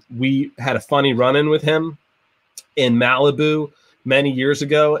we had a funny run-in with him in Malibu many years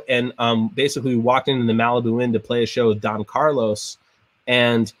ago, and basically we walked into the Malibu Inn to play a show with Don Carlos,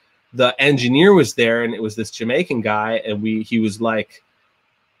 and the engineer was there, and it was this Jamaican guy, and he was like,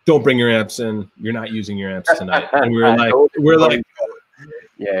 "Don't bring your amps in. You're not using your amps tonight." And we're like,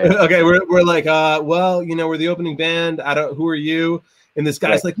 yeah, okay, we're like, well, you know, we're the opening band. Who are you? And this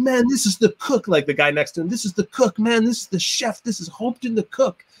guy's like, "Man, this is the cook." Like the guy next to him, "This is the cook, man. This is the chef. This is Hopeton the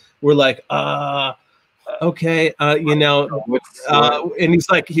cook." We're like, okay, you know, and he's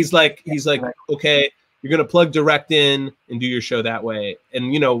like, okay, you're gonna plug direct in and do your show that way.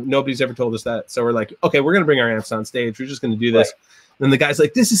 And you know, nobody's ever told us that, so we're like, okay, we're gonna bring our amps on stage. We're just gonna do this. And the guy's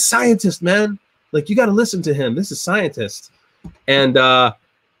like, "This is Scientist, man. Like, you got to listen to him. This is Scientist." And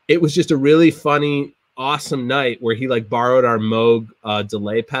it was just a really funny, awesome night where he like borrowed our Moog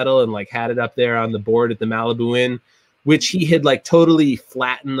delay pedal and like had it up there on the board at the Malibu Inn, which he had like totally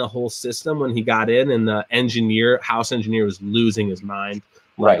flattened the whole system when he got in, and the house engineer was losing his mind.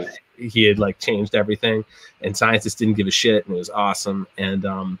 Like, he had like changed everything, and Scientist didn't give a shit, and it was awesome. And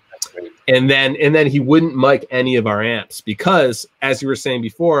then he wouldn't mic any of our amps because, as you were saying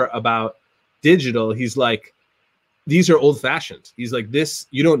before about digital, he's like, these are old fashioned. He's like, this,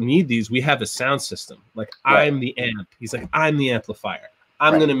 you don't need these. We have a sound system. Like, I'm the amp. He's like, I'm the amplifier.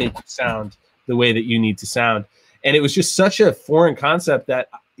 I'm going to make it sound the way that you need to sound. And it was just such a foreign concept that,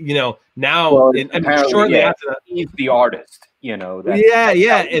 you know, now, shortly after that, he's the artist, you know.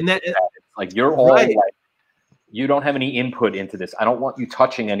 And that, like, you're all like, you don't have any input into this. I don't want you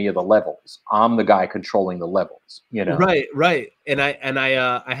touching any of the levels. I'm the guy controlling the levels, you know? Right. And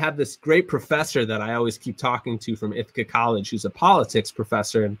I have this great professor that I always keep talking to from Ithaca College, who's a politics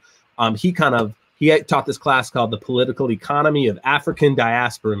professor. And he taught this class called The Political Economy of African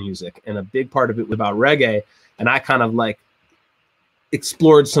Diaspora Music. And a big part of it was about reggae. And I kind of like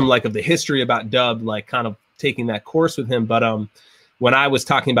explored some like of the history about dub, like kind of taking that course with him. But when I was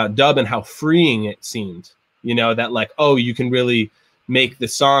talking about dub and how freeing it seemed, you know, that like, oh, you can really make the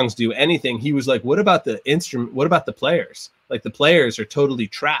songs do anything. He was like, what about the instrument? What about the players? Like, the players are totally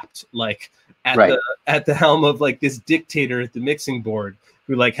trapped, like at the helm of like this dictator at the mixing board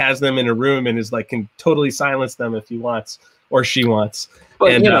who like has them in a room and is like, can totally silence them if he wants or she wants.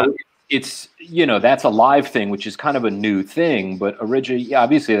 But you know, it's, you know, that's a live thing, which is kind of a new thing. But originally,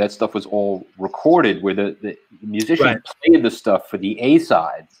 obviously that stuff was all recorded where the musicians played the stuff for the A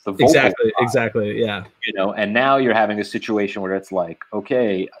side, the vocal side, exactly, yeah. You know, and now you're having a situation where it's like,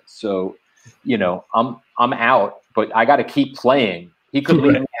 okay, so, you know, I'm out, but I got to keep playing. He could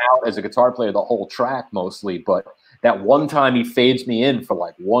leave me out as a guitar player the whole track mostly, but that one time he fades me in for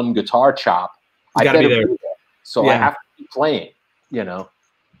like one guitar chop, I better be there. So I have to keep playing, you know.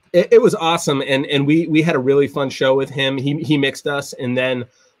 It was awesome, and we had a really fun show with him. He mixed us, and then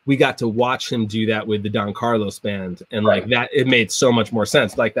we got to watch him do that with the Don Carlos band, and like that, it made so much more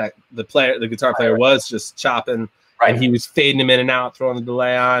sense. Like that, the guitar player was just chopping, and he was fading him in and out, throwing the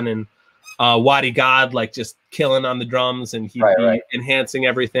delay on, and Waddy God like just killing on the drums, and he'd be enhancing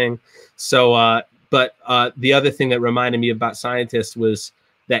everything. So, but the other thing that reminded me about Scientist was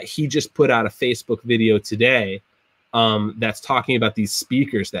that he just put out a Facebook video today. That's talking about these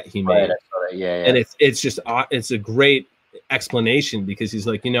speakers that he made, and it's a great explanation, because he's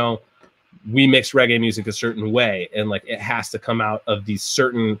like, you know, we mix reggae music a certain way, and like it has to come out of these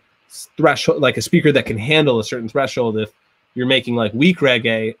certain threshold, like a speaker that can handle a certain threshold. If you're making like weak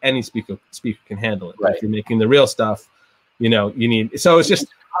reggae, any speaker can handle it. If you're making the real stuff, you know, you need. So it's just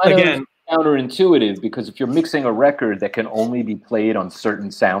again counterintuitive, because if you're mixing a record that can only be played on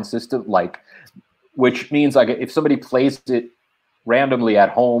certain sound system, like, which means like if somebody plays it randomly at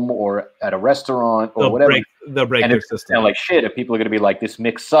home or at a restaurant or whatever, they'll break their system. Like shit, if people are going to be like, this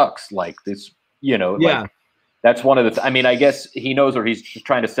mix sucks, like this, you know, like, that's one of the. I mean, I guess he knows, or he's just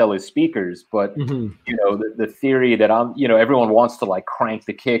trying to sell his speakers. But Mhm. you know, the theory that everyone wants to like crank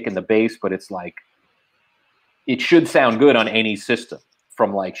the kick and the bass, but it's like it should sound good on any system,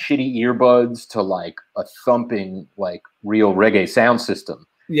 from like shitty earbuds to like a thumping like real reggae sound system.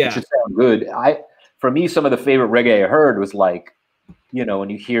 Yeah, It should sound good. For me, some of the favorite reggae I heard was like, when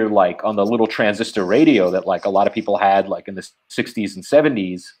you hear like on the little transistor radio that like a lot of people had like in the 60s and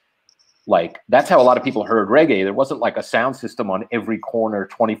 70s, like that's how a lot of people heard reggae. There wasn't like a sound system on every corner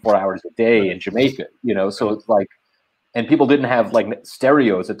 24 hours a day in Jamaica, so it's like, and people didn't have like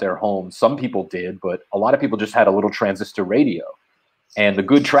stereos at their homes. Some people did, but a lot of people just had a little transistor radio, and the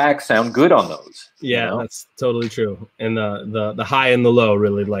good tracks sound good on those. Yeah, that's totally true. And the high and the low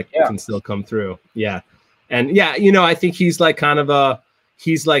really can still come through. Yeah. And yeah, I think he's kind of a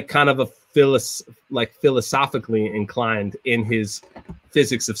philosophically inclined in his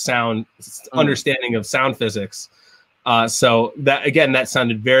physics of sound, understanding of sound physics. So that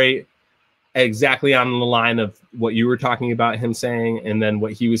sounded very exactly on the line of what you were talking about him saying, and then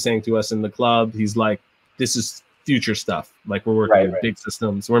what he was saying to us in the club. He's like, this is future stuff. Like, we're working with big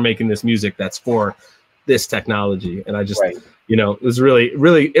systems. We're making this music that's for this technology. And I just, it was a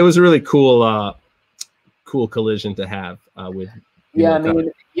really cool, cool collision to have with.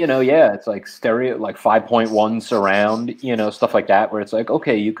 It's like stereo, like 5.1 surround, stuff like that, where it's like,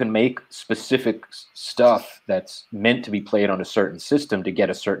 okay, you can make specific stuff that's meant to be played on a certain system to get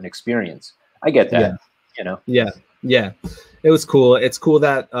a certain experience. I get that, Yeah. It was cool. It's cool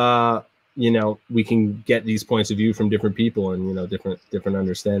that, we can get these points of view from different people and, different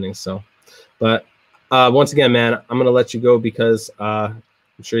understandings. So, but once again, man, I'm going to let you go because I'm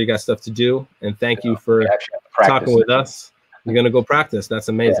sure you got stuff to do. And thank you for talking with us. You're going to go practice. That's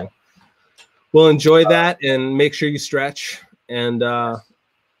amazing. Yeah. Well, enjoy that and make sure you stretch and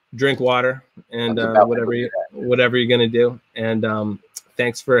drink water and whatever you're going to do. And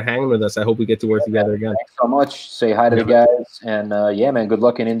thanks for hanging with us. I hope we get to work together again. Thanks so much. Say hi to the guys. And man, good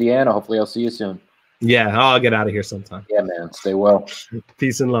luck in Indiana. Hopefully I'll see you soon. Yeah, I'll get out of here sometime. Yeah, man. Stay well.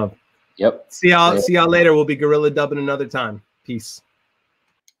 Peace and love. Yep. See y'all later. We'll be Guerilla Dubbing another time. Peace.